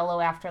down the yellow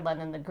after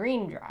letting the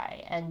green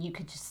dry, and you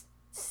could just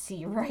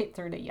see right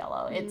through the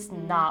yellow. It's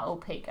not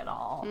opaque at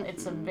all.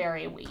 It's a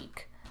very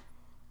weak.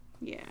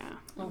 Yeah.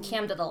 And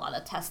Cam did a lot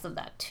of tests of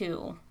that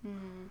too.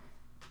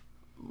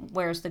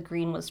 Whereas the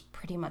green was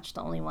pretty much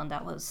the only one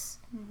that was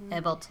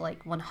able to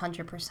like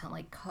 100%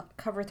 like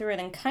cover through it,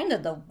 and kind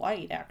of the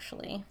white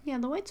actually. Yeah,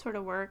 the white sort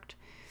of worked.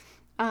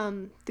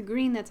 The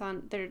green that's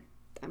on there,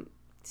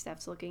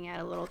 Steph's looking at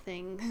a little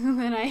thing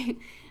that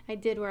I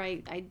did where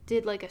I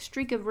did like a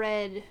streak of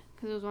red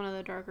because it was one of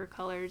the darker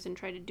colors and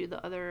tried to do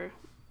the other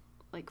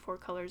like 4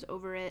 colors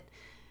over it.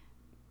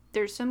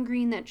 There's some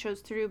green that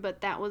shows through,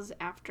 but that was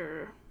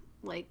after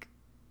like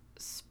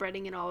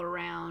spreading it all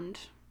around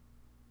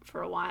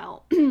for a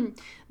while.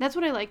 That's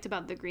what I liked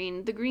about the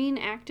green. The green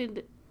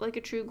acted like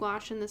a true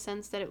gouache in the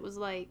sense that it was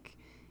like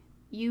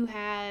you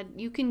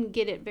can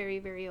get it very,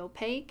 very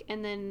opaque,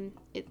 and then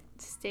it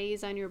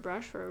stays on your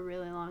brush for a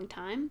really long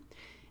time,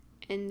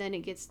 and then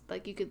it gets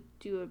like you could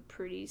do a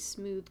pretty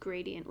smooth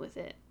gradient with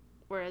it,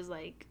 whereas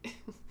like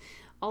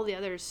all the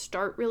others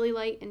start really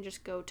light and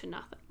just go to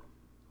nothing.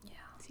 Yeah,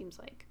 it seems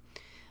like.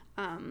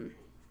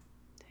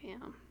 Yeah.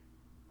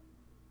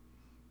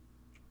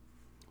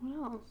 What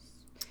else?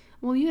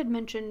 Well, you had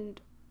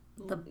mentioned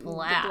the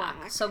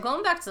black. So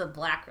going back to the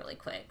black really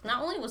quick,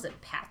 not only was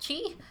it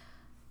patchy,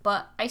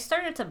 but I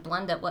started to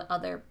blend it with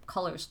other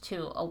colors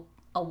too,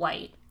 a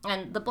white.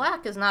 And the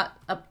black is not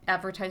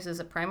advertised as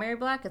a primary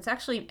black. It's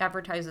actually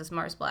advertised as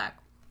Mars Black.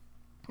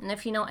 And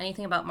if you know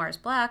anything about Mars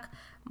Black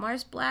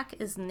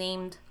is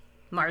named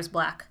Mars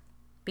Black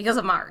because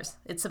of Mars.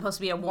 It's supposed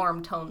to be a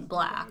warm toned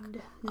black,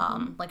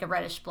 Red. like a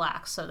reddish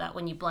black, so that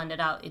when you blend it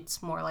out,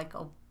 it's more like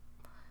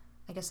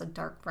I guess a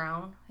dark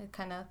brown. It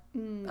kind of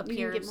appears.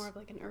 You can get more of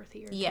like an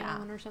earthier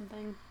tone or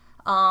something.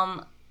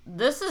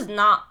 This is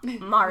not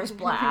Mars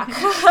black.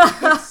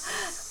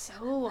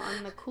 So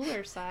on the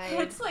cooler side.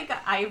 It's like an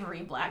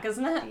ivory black,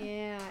 isn't it?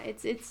 Yeah,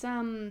 it's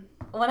When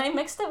I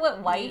mixed it with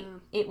white,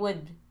 it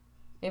would.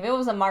 If it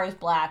was a Mars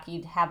black,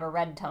 you'd have a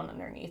red tone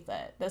underneath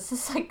it. This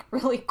is like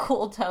really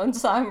cool tone,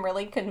 so I'm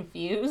really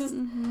confused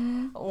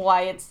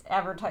why it's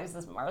advertised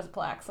as Mars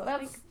black. So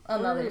that's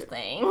another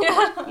thing.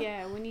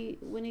 Yeah,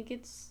 when it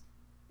gets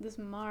this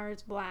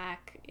Mars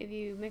black, if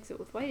you mix it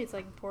with white, it's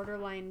like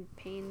borderline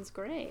Payne's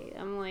gray.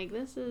 I'm like,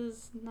 this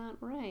is not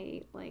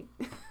right. Like,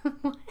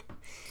 what?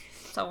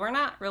 So we're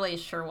not really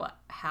sure what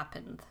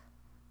happened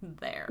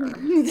there.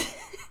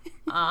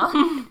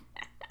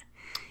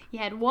 You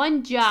had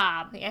one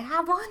job. I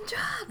have one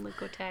job.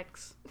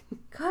 Liquitex.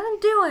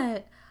 Couldn't do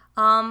it.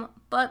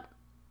 But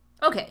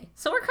okay,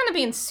 so we're kind of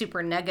being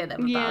super negative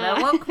about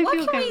it. What can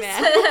we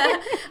say?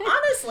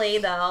 Honestly,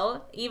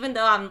 though, even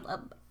though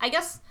I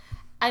guess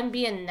I'm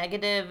being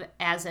negative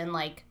as in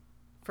like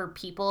for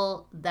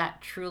people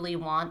that truly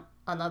want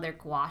another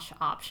gouache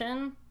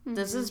option.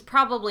 This is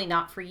probably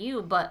not for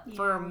you, but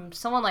for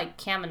someone like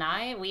Cam and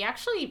I, we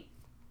actually.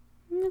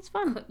 It's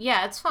fun.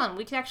 Yeah, it's fun.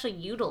 We can actually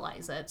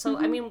utilize it. So,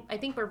 I mean, I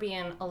think we're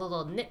being a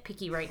little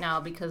nitpicky right now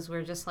because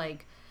we're just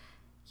like,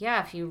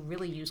 yeah, if you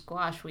really use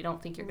gouache, we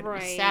don't think you're going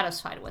to be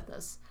satisfied with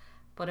this.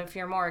 But if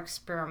you're more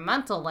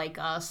experimental like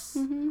us...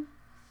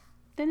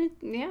 Then,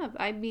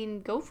 I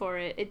mean, go for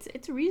it.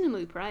 It's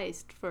reasonably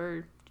priced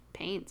for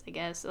paints, I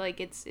guess.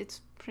 Like, it's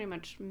pretty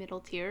much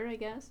middle tier, I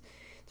guess,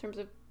 in terms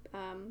of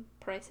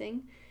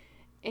pricing.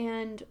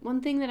 And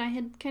one thing that I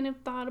had kind of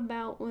thought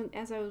about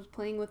as I was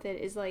playing with it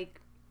is, like,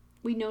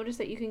 we noticed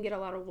that you can get a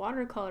lot of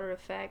watercolor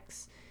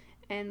effects,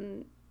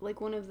 and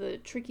like one of the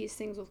trickiest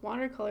things with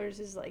watercolors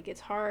is like it's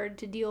hard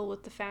to deal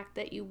with the fact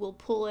that you will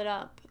pull it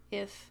up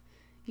if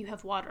you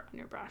have water on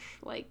your brush.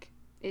 Like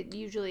it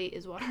usually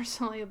is water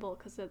soluble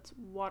because it's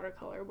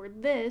watercolor, where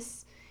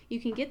this you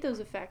can get those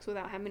effects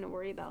without having to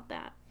worry about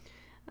that.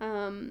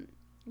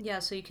 Yeah,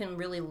 so you can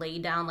really lay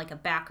down like a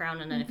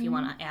background, and then if you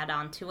want to add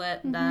on to it,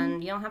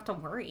 then you don't have to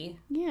worry.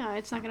 Yeah,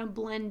 it's not going to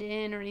blend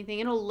in or anything.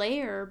 It'll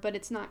layer, but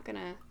it's not going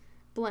to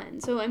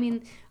blend. So I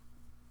mean,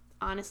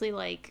 honestly,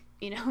 like,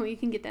 you know, you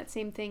can get that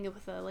same thing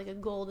with a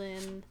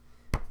golden,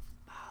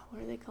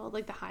 what are they called,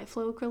 like the high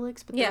flow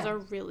acrylics, but those are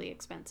really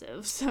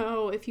expensive.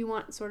 So if you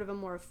want sort of a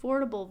more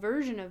affordable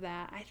version of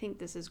that, I think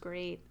this is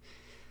great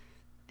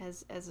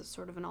as a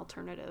sort of an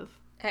alternative.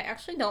 I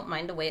actually don't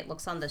mind the way it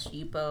looks on this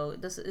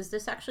Yupo. Is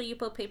this actually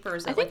Yupo paper, or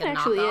is it I think like a it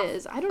actually knockoff?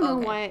 is. I don't know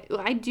why.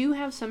 I do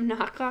have some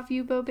knockoff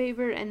Yupo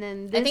paper, and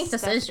then this I think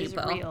this stuff is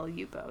Yupo. real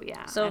Yupo,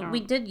 yeah. So we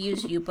did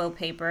use Yupo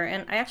paper,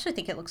 and I actually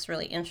think it looks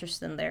really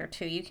interesting there,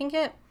 too. You can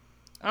get...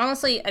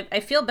 Honestly,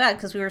 I feel bad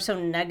because we were so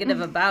negative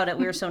about it.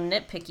 We were so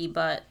nitpicky,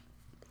 but...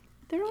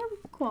 There are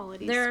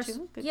qualities to it.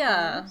 Good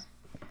qualities.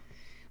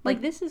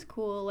 Like, this is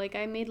cool. Like,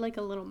 I made, like,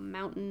 a little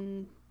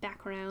mountain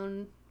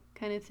background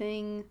kind of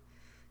thing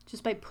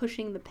just by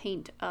pushing the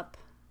paint up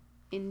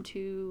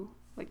into,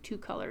 like, two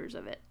colors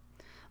of it.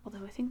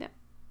 Although I think that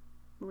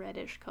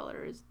reddish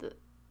color is the,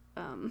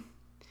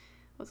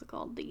 what's it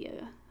called? The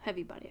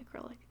heavy body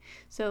acrylic.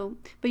 So,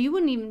 but you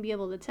wouldn't even be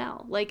able to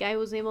tell. Like, I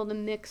was able to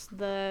mix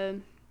the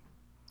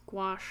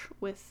gouache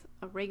with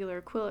a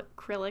regular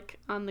acrylic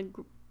on the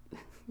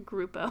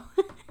Grupo.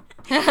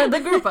 The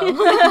Grupo.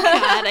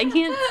 God, I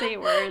can't say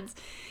words.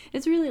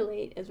 It's really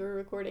late as we're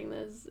recording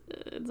this.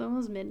 It's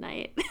almost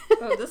midnight.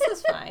 Oh, this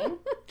is fine.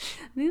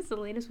 I think it's the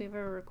latest we've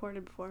ever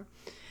recorded before.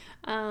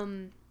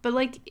 But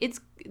like,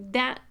 it's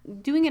that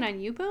doing it on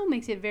Yupo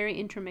makes it very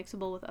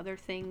intermixable with other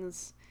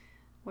things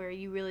where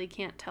you really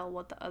can't tell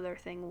what the other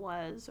thing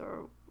was,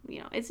 or, you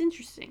know, it's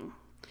interesting.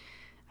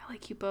 I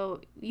like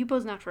Yupo.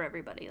 Yupo's not for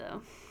everybody,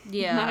 though.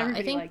 Yeah, not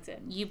everybody I think likes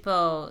it.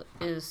 Yupo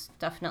is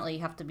definitely,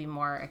 you have to be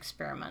more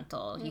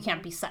experimental. You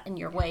can't be set in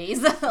your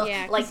ways,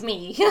 like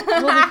me.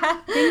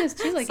 Well, the thing is,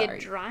 too, like, Sorry.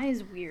 it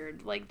dries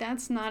weird. Like,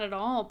 that's not at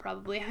all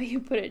probably how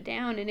you put it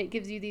down, and it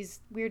gives you these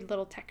weird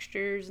little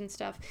textures and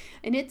stuff.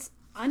 And it's,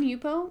 on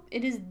Yupo,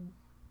 it is,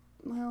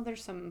 well,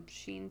 there's some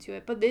sheen to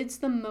it, but it's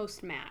the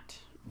most matte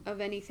of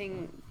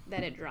anything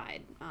that it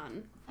dried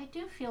on. I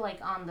do feel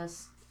like on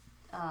this...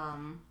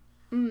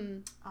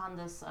 on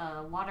this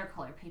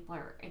watercolor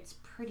paper, it's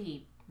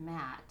pretty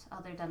matte,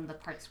 other than the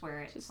parts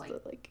where it's Just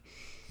like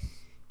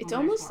it's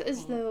almost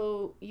as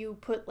though you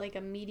put like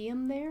a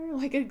medium there,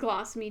 like a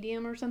gloss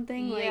medium or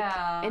something, like,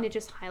 and it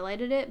just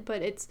highlighted it.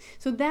 But it's,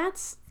 so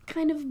that's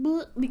kind of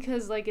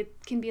because like it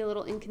can be a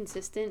little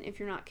inconsistent if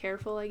you're not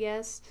careful, I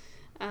guess,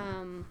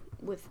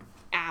 with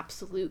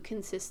absolute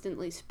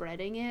consistently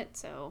spreading it.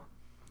 So,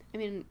 I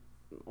mean,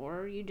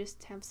 or you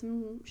just have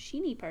some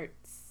sheeny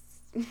parts.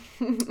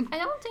 I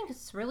don't think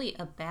it's really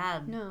a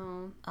bad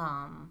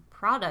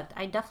product.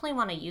 I definitely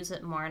want to use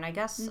it more, and I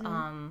guess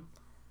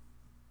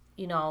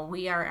you know,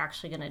 we are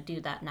actually going to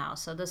do that now.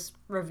 So this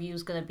review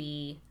is going to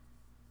be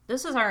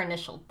this is our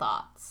initial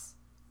thoughts.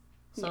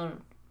 So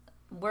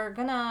we're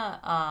gonna,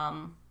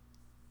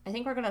 I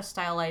think we're gonna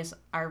stylize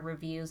our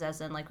reviews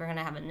as in, like, we're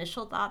gonna have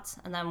initial thoughts,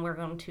 and then we're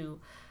going to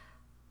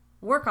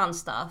work on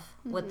stuff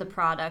with the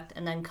product,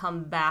 and then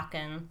come back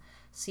and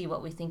see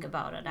what we think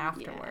about it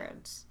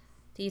afterwards.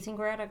 Do you think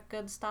we're at a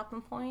good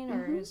stopping point,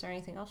 or is there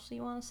anything else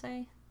you want to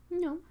say?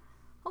 No.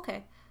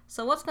 Okay.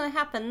 So what's going to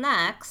happen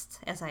next,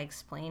 as I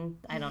explained,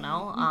 I don't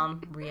know,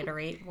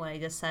 reiterate what I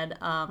just said.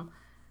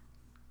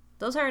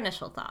 Those are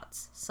initial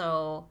thoughts.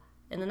 So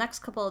in the next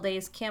couple of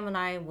days, Cam and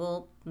I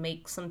will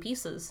make some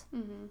pieces.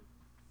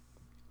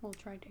 We'll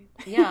try to.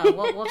 Yeah,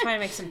 we'll try to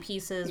make some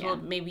pieces. Yeah. We'll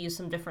maybe use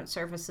some different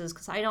surfaces,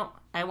 because I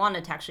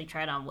wanted to actually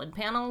try it on wood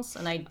panels,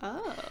 and I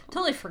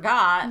totally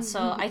forgot.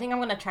 So I think I'm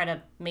going to try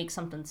to make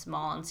something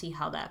small and see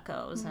how that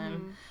goes.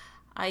 And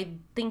I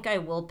think I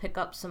will pick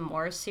up some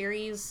more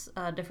series,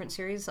 different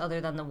series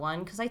other than the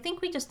one, because I think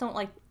we just don't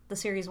like the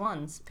Series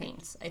 1's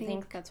paints. I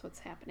think that's what's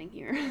happening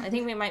here. I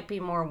think we might be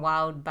more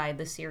wowed by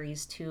the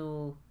Series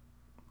 2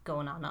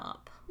 going on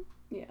up.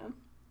 Yeah.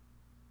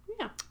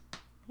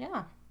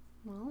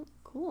 Well,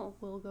 cool.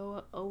 We'll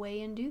go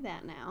away and do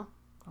that now.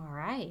 All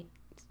right.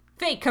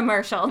 Fake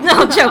commercial.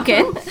 No, I'm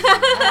joking.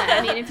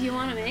 I mean, if you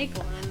want to make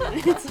one,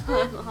 it's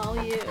all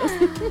you.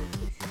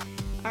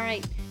 All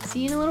right. See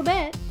you in a little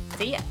bit.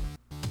 See ya.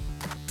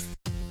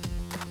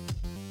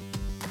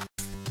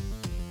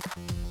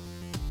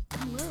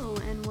 Hello,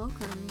 and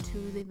welcome to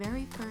the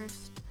very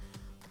first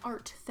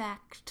art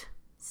fact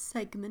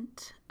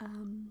segment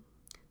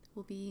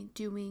we'll be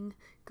doing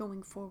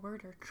going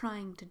forward, or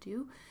trying to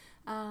do.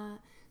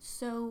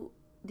 So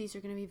these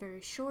are going to be very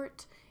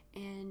short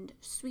and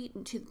sweet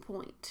and to the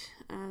point.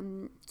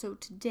 So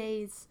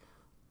today's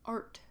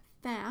art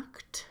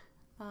fact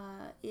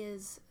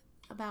is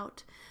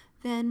about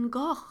Van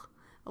Gogh,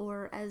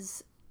 or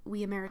as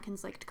we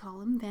Americans like to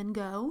call him, Van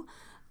Gogh.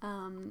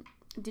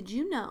 Did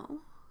you know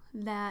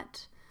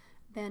that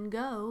Van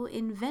Gogh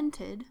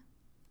invented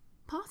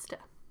pasta?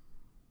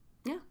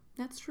 Yeah,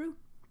 that's true.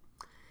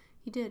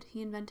 He did.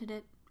 He invented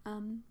it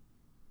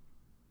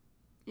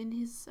in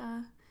his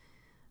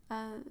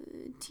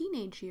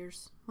teenage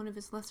years. One of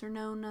his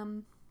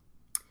lesser-known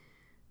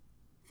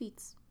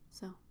feats.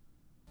 So,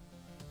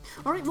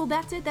 all right. Well,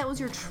 that's it. That was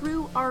your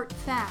true art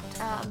fact.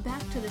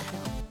 Back to the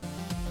show.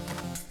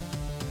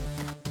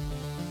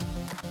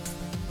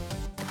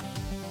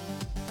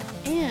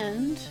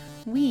 And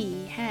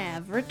we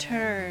have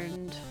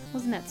returned.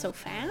 Wasn't that so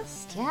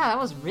fast? Yeah, that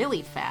was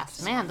really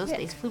fast. Man, those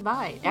days flew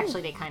by.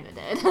 Actually, they kind of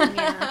did.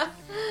 Yeah.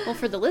 Well,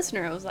 for the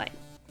listener, it was like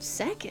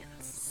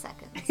seconds.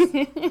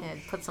 Yeah,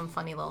 put some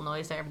funny little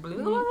noise there. That's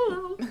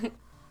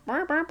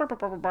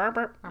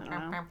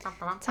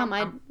how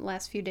my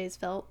last few days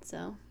felt,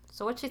 so.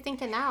 So what you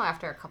thinking now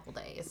after a couple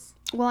days?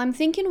 Well, I'm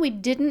thinking we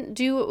didn't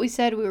do what we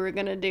said we were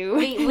going to do.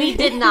 We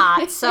did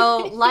not.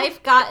 So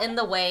life got in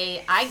the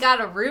way. I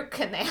got a root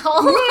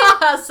canal.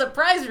 A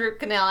surprise root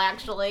canal,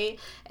 actually.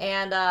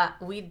 And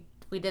we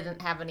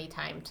didn't have any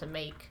time to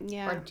make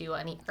or do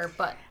any art.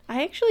 But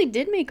I actually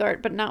did make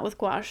art, but not with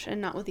gouache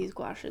and not with these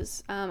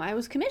gouaches. I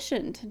was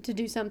commissioned to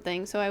do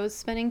something, so I was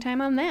spending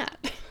time on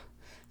that.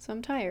 So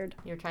I'm tired.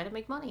 You're trying to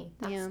make money.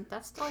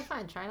 That's totally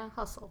fine. Trying to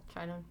hustle.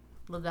 Trying to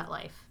live that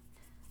life.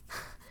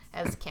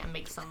 As Cam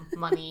makes some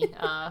money,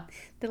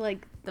 the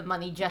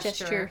money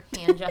gesture.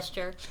 Hand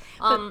gesture.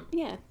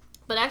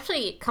 But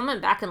actually,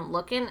 coming back and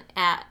looking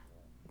at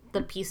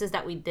the pieces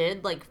that we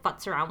did, like,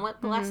 futz around with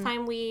the last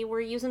time we were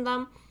using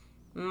them,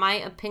 my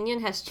opinion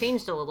has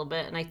changed a little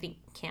bit, and I think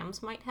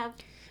Cam's might have.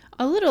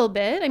 A little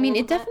bit. I mean,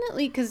 it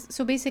definitely,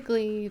 so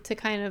basically, to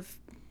kind of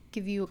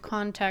give you a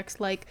context,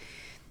 like,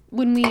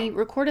 when we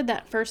recorded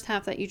that first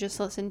half that you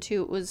just listened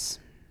to,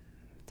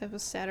 that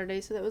was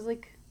Saturday, so that was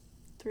like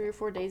 3 or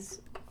 4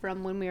 days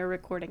from when we are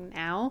recording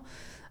now.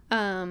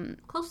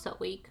 Close to a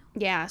week.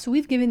 Yeah, so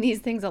we've given these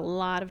things a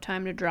lot of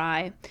time to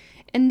dry,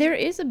 and there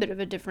is a bit of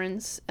a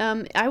difference.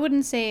 I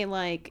wouldn't say,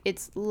 like,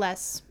 it's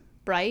less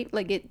bright,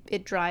 like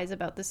it dries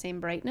about the same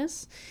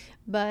brightness,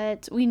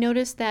 but we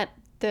noticed that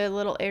the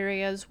little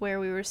areas where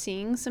we were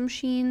seeing some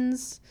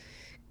sheens,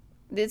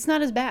 it's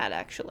not as bad,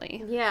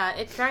 actually. Yeah,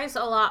 it dries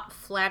a lot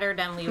flatter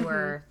than we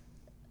were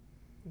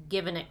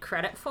giving it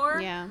credit for.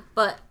 Yeah.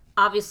 But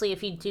obviously,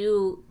 if you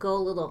do go a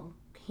little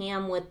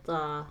ham with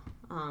the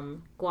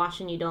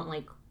gouache and you don't,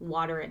 like,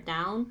 water it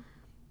down,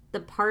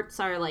 the parts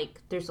are,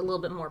 like, there's a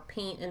little bit more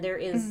paint, and there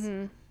is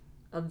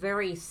a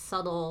very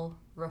subtle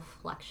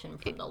reflection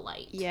from the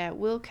light. Yeah, it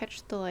will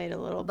catch the light a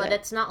little bit. But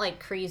it's not, like,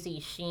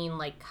 crazy sheen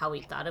like how we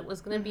thought it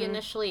was going to be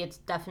initially. It's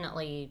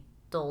definitely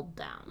dulled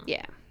down.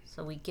 Yeah.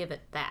 So we give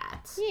it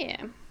that.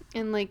 Yeah.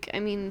 And, like, I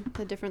mean,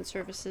 the different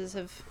surfaces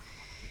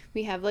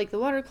we have, like, the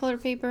watercolor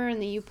paper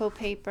and the Yupo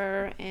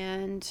paper,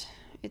 and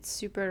it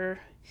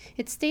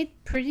stayed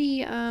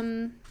pretty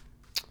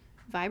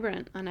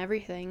vibrant on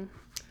everything.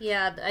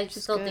 Yeah, I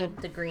still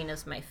think the green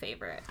is my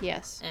favorite.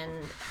 Yes. And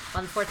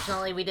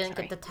unfortunately, we didn't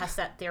get to test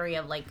that theory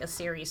of, like, a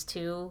Series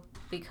 2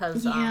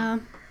 because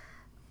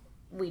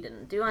we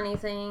didn't do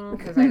anything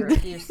because I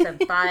refused to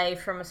buy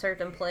from a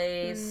certain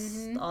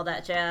place, all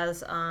that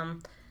jazz.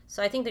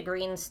 So I think the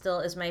green still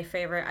is my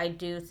favorite. I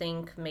do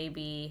think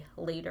maybe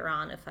later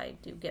on if I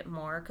do get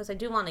more, because I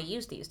do want to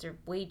use these. They're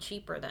way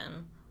cheaper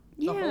than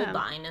the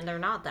Holbein, and they're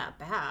not that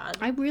bad.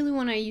 I really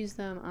want to use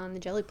them on the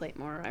jelly plate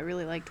more. I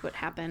really liked what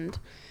happened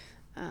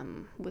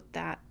with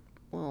that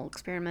little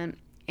experiment.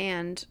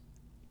 And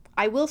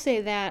I will say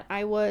that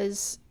I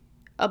was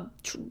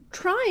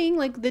trying,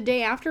 like, the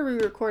day after we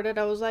recorded,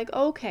 I was like,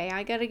 okay,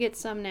 I gotta get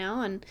some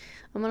now, and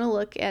I'm gonna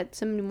look at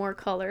some more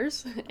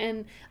colors.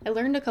 And I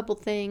learned a couple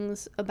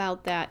things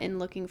about that in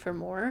looking for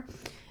more.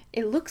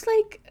 It looks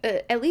like,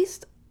 at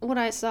least what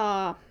I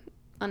saw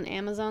on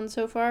Amazon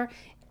so far,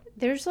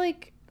 there's,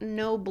 like,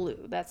 no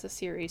blue that's a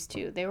series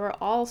 2. They were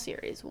all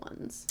series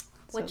 1s.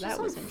 So Which that is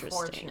was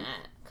unfortunate. interesting.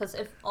 Because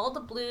if all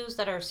the blues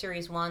that are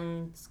series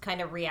 1s kind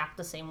of react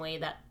the same way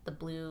that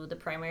the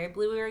primary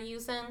blue we are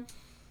using,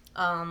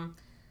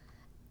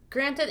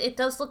 granted, it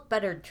does look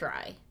better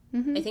dry.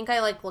 I think I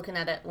like looking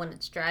at it when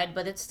it's dried,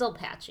 but it's still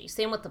patchy.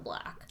 Same with the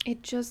black.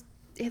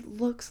 It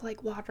looks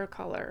like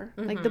watercolor.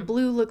 Like, the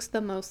blue looks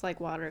the most like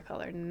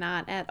watercolor,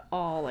 not at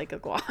all like a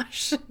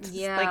gouache.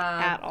 Yeah. Like,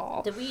 at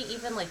all. Did we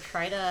even, like,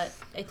 try to...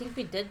 I think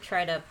we did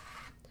try to...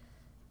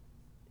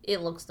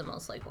 It looks the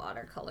most like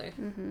watercolor.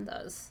 It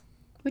does.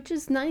 Which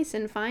is nice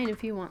and fine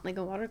if you want, like,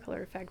 a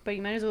watercolor effect, but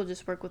you might as well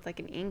just work with, like,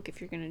 an ink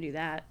if you're going to do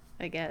that,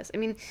 I guess. I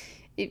mean,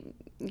 you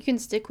can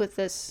stick with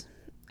this.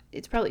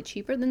 It's probably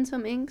cheaper than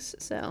some inks,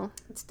 so...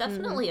 It's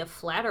definitely a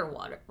flatter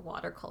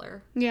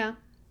watercolor. Yeah,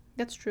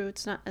 that's true.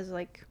 It's not as,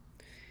 like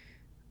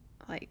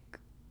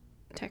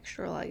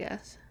textural, I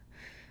guess.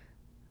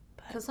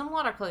 Because some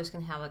watercolors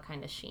can have a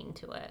kind of sheen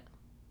to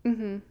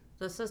it.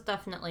 This is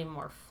definitely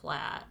more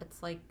flat.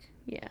 It's like...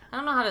 Yeah. I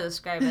don't know how to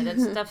describe it.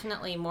 It's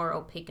definitely more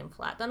opaque and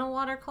flat than a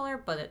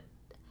watercolor, but it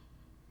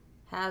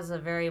has a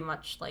very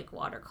much, like,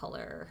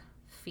 watercolor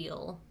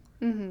feel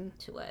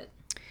to it.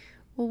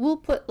 Well, we'll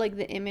put, like,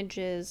 the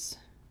images.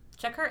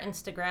 Check our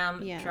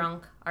Instagram, Yeah.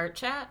 Drunk Art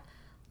Chat,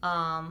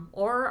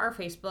 or our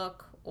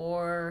Facebook,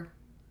 or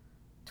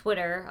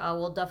Twitter.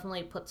 We'll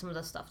definitely put some of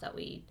the stuff that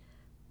we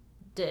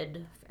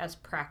did as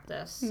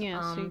practice.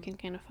 Yeah, so you can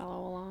kind of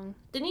follow along.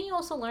 Didn't you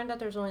also learn that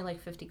there's only, like,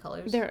 50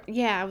 colors?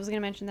 Yeah, I was going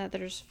to mention that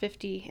there's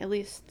 50, at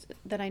least,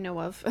 that I know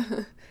of.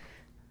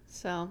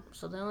 So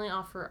they only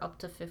offer up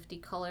to 50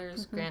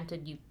 colors.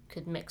 Granted, you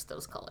could mix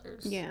those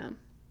colors. yeah.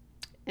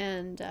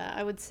 And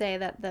I would say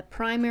that the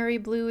primary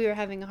blue, we were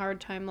having a hard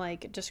time,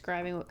 like,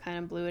 describing what kind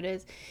of blue it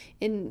is.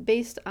 And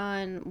based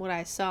on what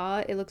I saw,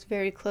 it looks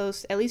very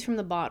close, at least from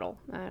the bottle.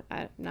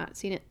 I've not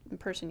seen it in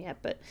person yet,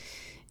 but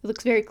it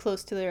looks very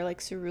close to their, like,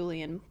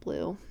 cerulean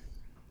blue.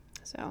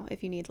 So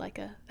if you need, like,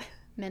 a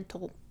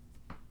mental,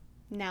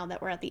 now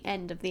that we're at the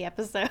end of the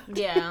episode.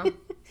 Yeah.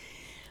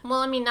 Well,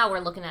 I mean, now we're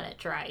looking at it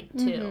dried,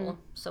 too.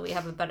 So we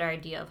have a better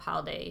idea of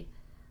how they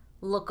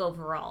look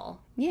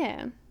overall.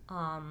 Yeah.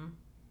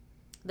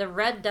 The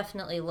red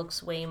definitely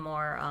looks way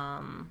more,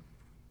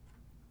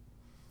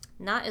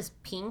 not as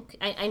pink.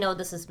 I know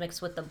this is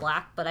mixed with the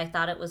black, but I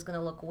thought it was going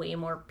to look way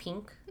more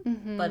pink.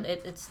 But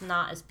it's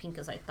not as pink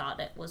as I thought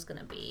it was going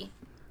to be.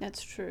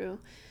 That's true.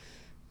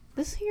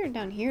 This here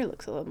down here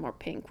looks a little more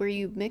pink, where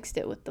you mixed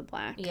it with the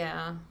black.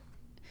 Yeah.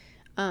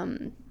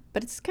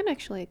 But it's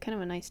actually kind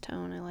of a nice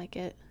tone. I like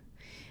it.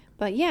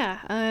 But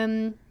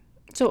yeah.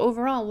 So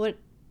overall, what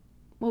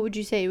would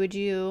you say?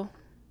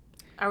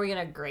 Are we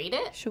gonna grade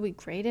it? Should we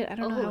grade it? I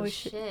don't know how we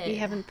should. We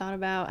haven't thought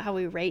about how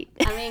we rate.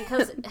 I mean,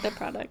 because the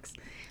products.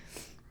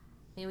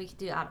 Maybe we could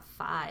do out of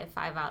 5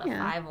 out of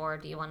 5, or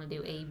do you want to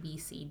do A, B,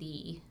 C,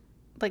 D?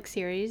 Like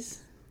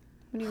series?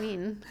 What do you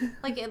mean?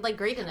 Like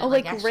grading it. Oh,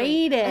 like actually...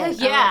 rate it.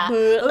 Yeah.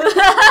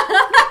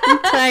 I'm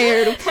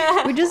tired.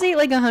 We just ate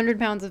like 100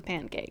 pounds of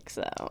pancakes,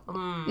 so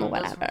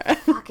whatever. Those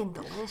were fucking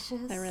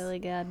delicious. They're really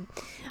good.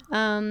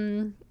 I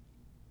mean,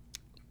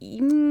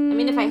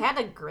 if I had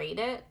to grade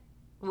it,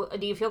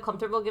 do you feel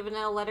comfortable giving it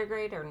a letter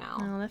grade or no?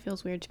 No, that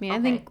feels weird to me. Okay.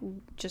 I think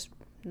just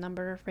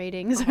number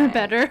ratings are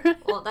better.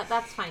 Well,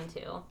 that's fine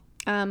too.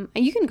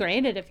 You can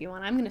grade it if you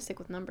want. I'm gonna stick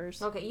with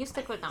numbers. Okay, you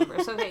stick with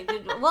numbers. Okay,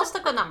 we'll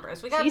stick with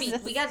numbers. We gotta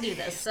do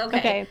this.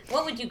 Okay.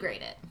 What would you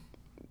grade it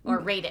or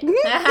rate it?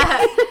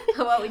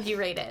 What would you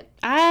rate it?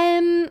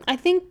 I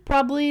think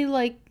probably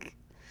like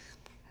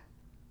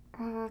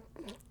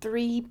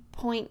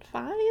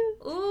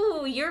 3.5.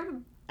 Ooh, you're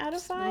out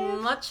of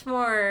 5. Much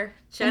more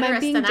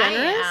generous than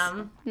generous?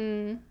 I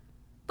am.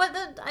 But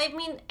I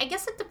mean, I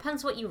guess it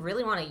depends what you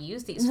really want to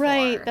use these for.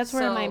 Right, that's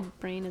where my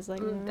brain is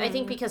like... I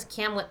think because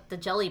Cam with the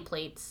jelly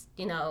plates,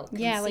 can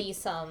see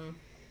some,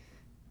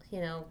 I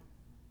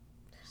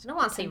don't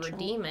want to say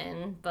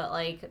redeeming, but,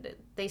 like,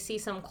 they see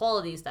some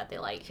qualities that they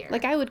like here.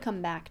 Like, I would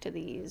come back to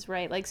these,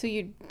 right? Like, so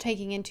you're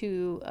taking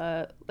into,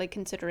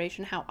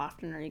 consideration how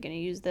often are you going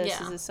to use this?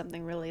 Yeah. Is this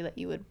something really that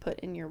you would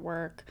put in your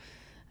work?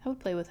 I would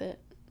play with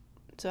it.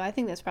 So I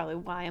think that's probably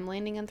why I'm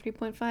landing on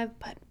 3.5,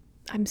 but...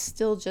 I'm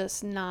still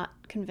just not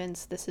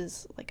convinced this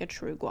is like a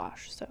true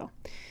gouache, so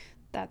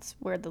that's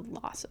where the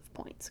loss of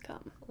points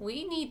come.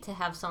 We need to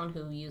have someone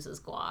who uses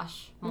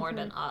gouache more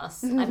than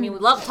us. I mean, we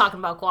love talking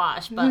about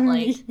gouache, but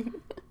like,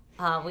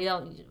 we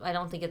don't. I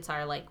don't think it's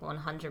our like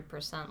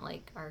 100%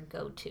 like our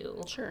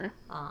go-to. Sure.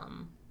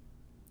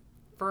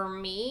 For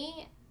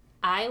me,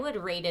 I would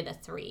rate it a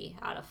 3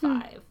 out of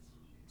 5.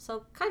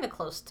 So kind of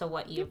close to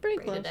what you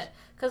rated it.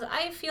 Because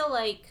I feel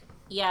like,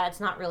 yeah, it's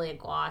not really a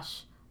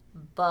gouache,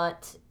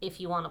 but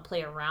if you want to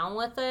play around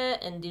with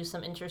it and do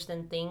some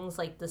interesting things,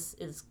 like this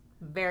is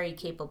very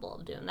capable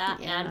of doing that.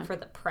 Yeah. And for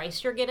the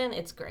price you're getting,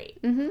 it's great.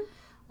 Mm-hmm.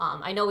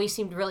 I know we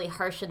seemed really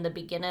harsh in the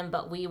beginning,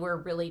 but we were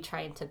really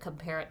trying to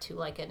compare it to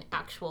like an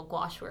actual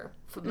gouache we're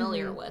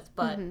familiar with.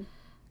 But, you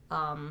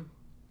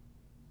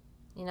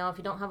know, if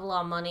you don't have a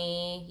lot of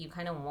money, you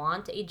kind of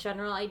want a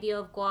general idea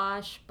of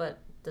gouache, but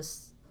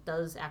this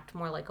does act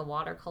more like a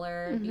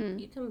watercolor.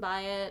 You can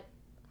buy it.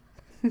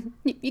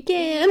 You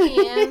can.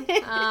 You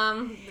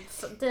can.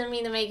 Didn't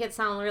mean to make it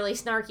sound really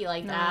snarky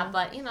like that,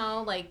 but, you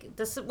know, like,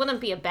 this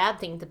wouldn't be a bad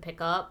thing to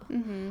pick up.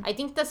 I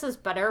think this is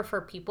better for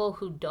people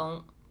who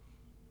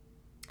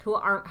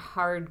aren't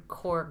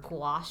hardcore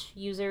gouache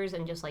users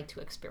and just like to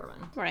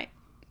experiment. Right.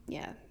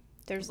 Yeah.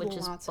 There's which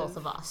is lots both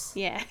of us.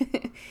 Yeah.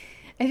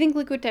 I think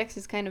Liquitex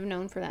is kind of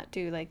known for that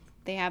too. Like,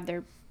 they have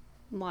their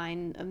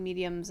line of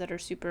mediums that are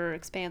super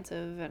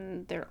expansive,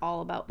 and they're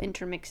all about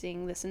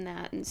intermixing this and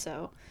that. And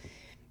so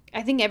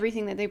I think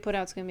everything that they put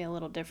out is going to be a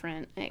little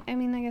different. I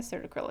mean, I guess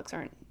their acrylics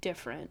aren't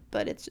different,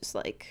 but it's just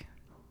like,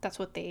 that's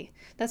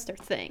their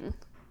thing.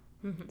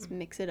 Let's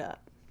mix it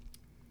up.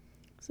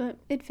 So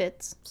it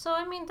fits. So,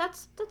 I mean,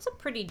 that's a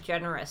pretty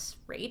generous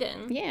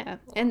rating. Yeah.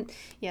 And,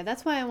 yeah,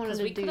 that's why I wanted to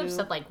do... Because we could have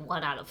said, like,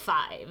 1 out of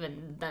 5,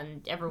 and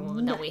then everyone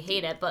would know we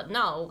hate it. But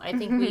no, I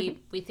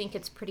think we think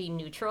it's pretty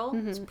neutral.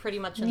 It's pretty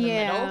much in the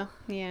middle.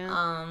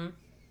 Yeah.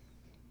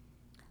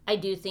 I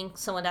do think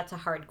someone that's a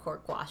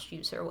hardcore gouache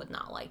user would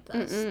not like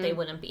this. They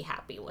wouldn't be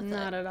happy with it.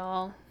 Not at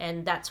all.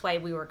 And that's why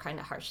we were kind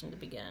of harsh in the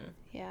beginning.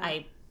 Yeah.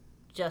 I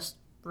just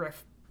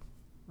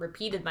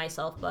repeated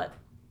myself, but...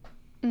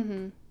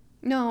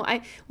 No,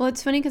 well,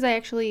 it's funny because I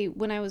actually,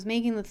 when I was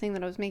making the thing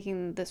that I was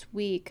making this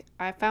week,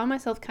 I found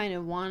myself kind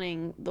of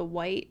wanting the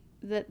white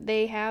that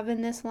they have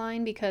in this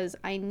line because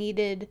I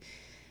needed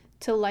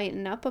to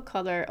lighten up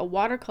a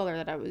watercolor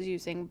that I was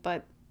using,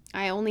 but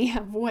I only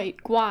have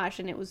white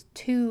gouache and it was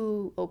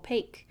too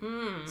opaque.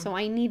 So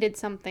I needed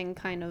something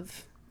kind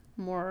of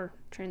more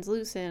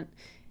translucent.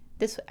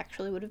 This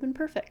actually would have been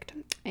perfect.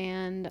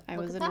 And I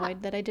was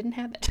annoyed that I didn't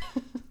have it.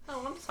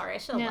 Oh, I'm sorry. I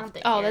should have left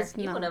it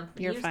here. You would have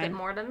used it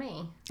more than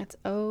me. That's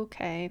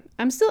okay.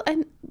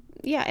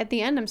 At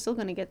the end, I'm still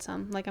going to get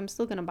some. Like, I'm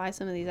still going to buy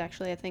some of these,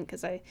 actually, I think,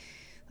 because like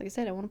I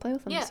said, I want to play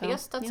with them. Yeah, so, I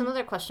guess that's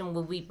another question.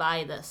 Would we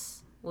buy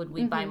this? Would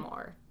we buy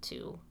more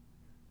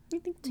I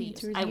think to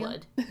use? I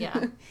would.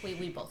 Yeah.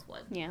 we both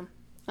would. Yeah.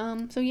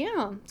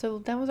 So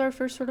that was our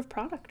first sort of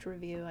product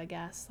review, I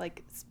guess,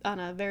 like on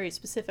a very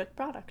specific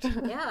product.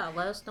 Yeah,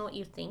 let us know what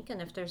you think,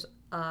 and if there's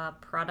a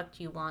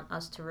product you want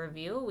us to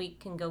review, we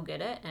can go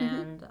get it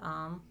and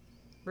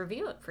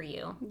review it for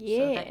you. Yeah.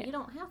 So that you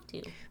don't have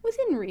to.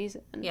 Within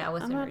reason. Yeah,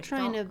 within reason. I'm not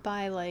trying to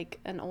buy like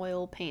an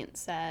oil paint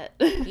set.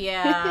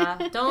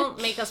 Yeah,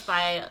 don't make us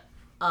buy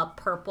a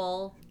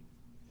purple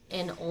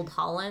in Old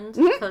Holland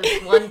because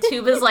one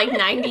tube is like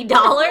 $90,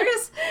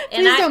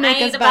 and I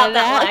ain't about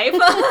that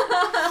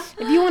life.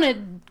 If you want to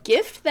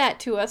gift that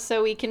to us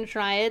so we can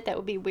try it, that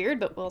would be weird,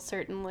 but we'll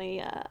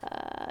certainly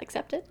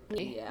accept it.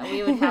 Yeah,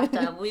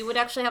 we would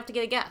actually have to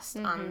get a guest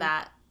on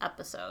that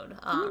episode.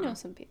 We know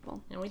some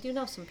people, and we do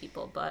know some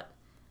people, but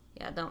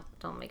yeah,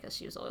 don't make us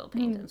use oil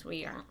paint since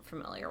we aren't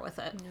familiar with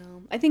it.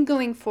 No, I think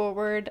going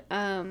forward,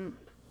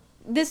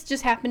 this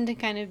just happened to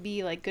kind of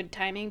be like good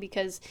timing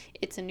because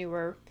it's a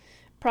newer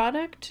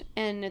product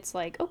and it's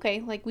like, okay,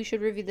 like we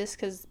should review this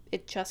because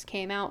it just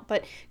came out,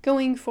 but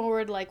going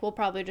forward, like we'll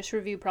probably just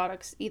review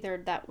products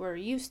either that we're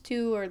used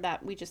to or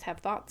that we just have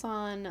thoughts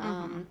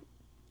on.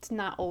 It's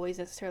not always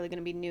necessarily going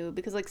to be new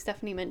because like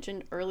Stephanie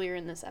mentioned earlier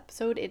in this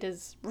episode, it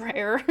is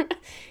rare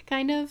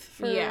kind of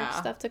for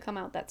stuff to come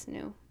out that's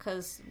new,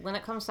 because when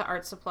it comes to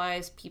art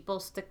supplies, people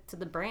stick to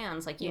the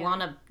brands. Like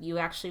you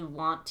actually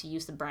want to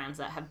use the brands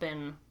that have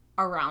been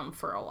around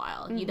for a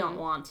while. You don't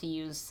want to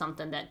use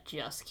something that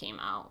just came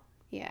out.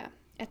 Yeah.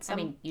 I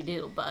mean, you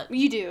do, but...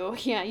 You do,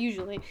 yeah,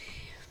 usually.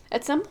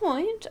 At some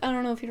point, I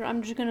don't know if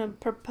I'm just going to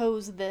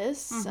propose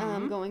this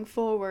going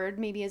forward,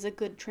 maybe as a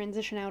good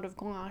transition out of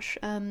gouache.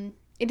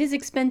 It is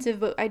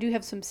expensive, but I do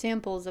have some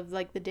samples of,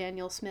 like, the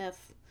Daniel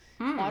Smith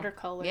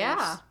watercolors.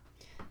 Yeah.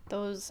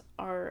 Those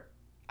are...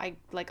 I,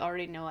 like,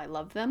 already know I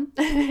love them,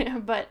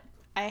 but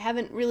I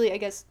haven't really, I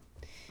guess,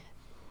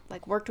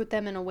 like, worked with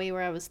them in a way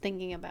where I was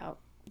thinking about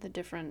the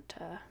different...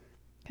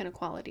 kind of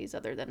qualities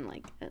other than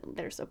like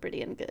they're so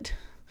pretty and good.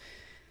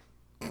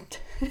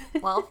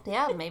 Well,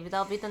 yeah, maybe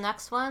that'll be the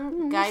next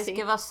one. Guys,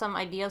 give us some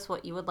ideas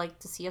what you would like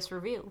to see us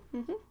review.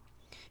 Do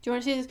you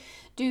want to see us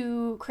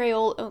do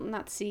Crayola? Oh,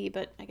 not see,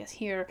 but I guess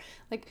here,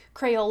 like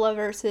Crayola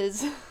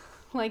versus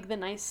like the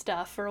nice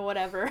stuff or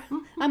whatever.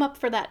 I'm up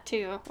for that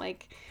too.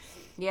 Like,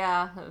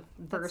 Yeah,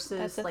 versus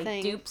that's a like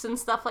thing. dupes and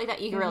stuff like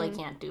that. You really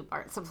can't dupe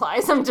art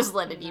supplies. I'm just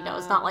letting you know.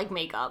 It's not like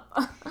makeup.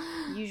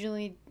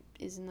 Usually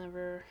is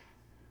never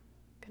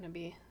gonna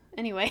be.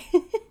 Anyway.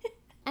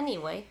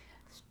 Anyway,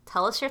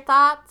 tell us your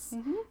thoughts.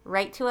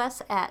 Write to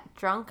us at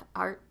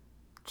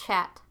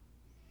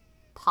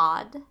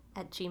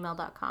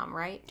drunkartchatpod@gmail.com,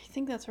 right? I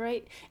think that's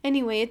right.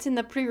 Anyway, it's in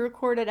the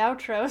pre-recorded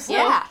outro, so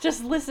Yeah.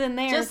 just listen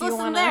there. Just if you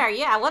listen wanna... there.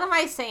 Yeah, what am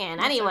I saying?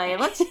 Anyway,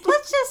 okay. let's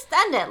just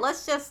end it.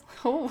 Let's just...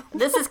 Oh.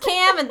 This is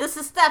Cam and this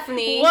is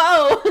Stephanie.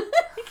 Whoa!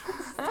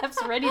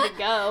 Steph's ready to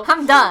go.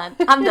 I'm done.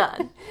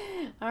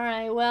 All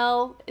right,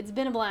 well, it's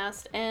been a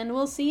blast, and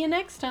we'll see you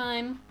next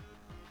time.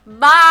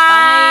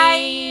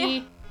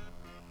 Bye!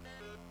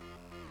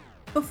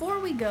 Before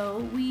we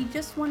go, we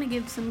just want to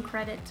give some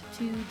credit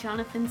to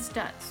Jonathan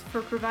Stutz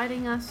for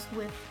providing us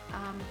with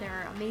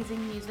their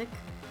amazing music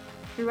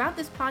throughout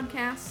this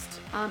podcast.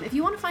 If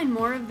you want to find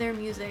more of their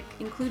music,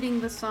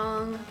 including the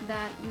song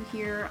that you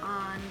hear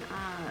on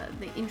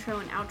the intro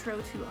and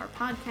outro to our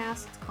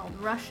podcast, it's called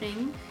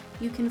Rushing,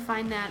 you can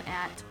find that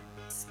at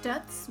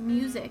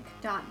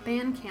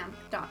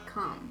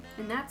stutzmusic.bandcamp.com,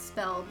 and that's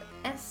spelled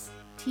STUTZ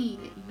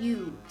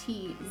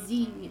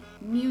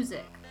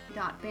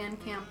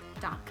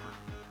music.bandcamp.com.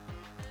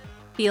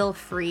 Feel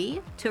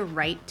free to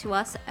write to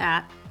us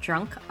at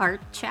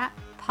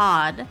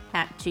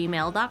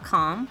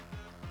drunkartchatpod@gmail.com.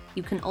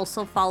 You can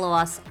also follow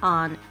us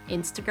on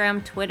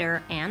Instagram,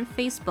 Twitter, and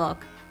Facebook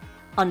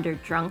under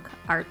Drunk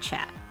Art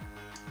Chat.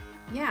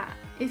 Yeah,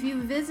 if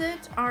you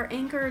visit our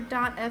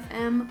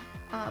anchor.fm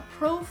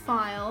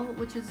profile,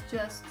 which is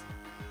just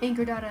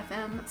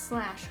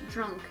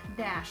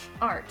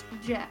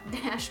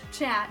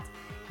anchor.fm/drunk-art-chat,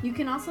 you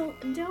can also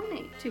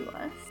donate to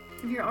us.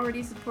 If you're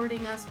already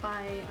supporting us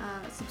by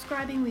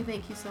subscribing, we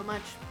thank you so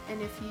much.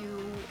 And if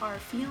you are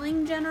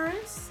feeling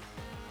generous,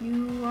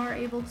 you are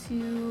able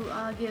to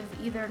give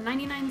either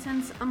 99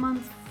 cents a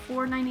month,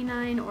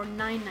 $4.99, or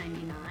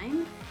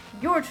 $9.99,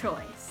 your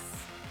choice.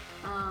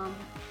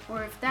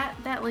 Or if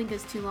that link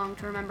is too long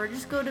to remember,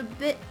 just go to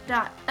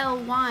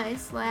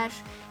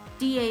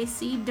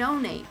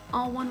bit.ly/DAC-donate,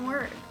 all one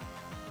word.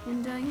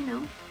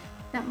 And,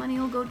 that money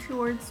will go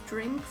towards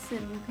drinks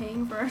and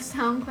paying for our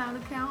SoundCloud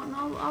account and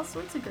all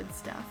sorts of good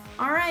stuff.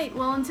 All right,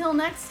 well, until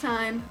next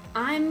time,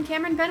 I'm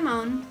Cameron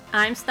Penamone.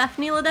 I'm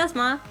Stephanie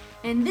Ledesma.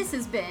 And this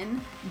has been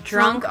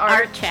Drunk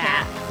Art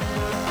Chat.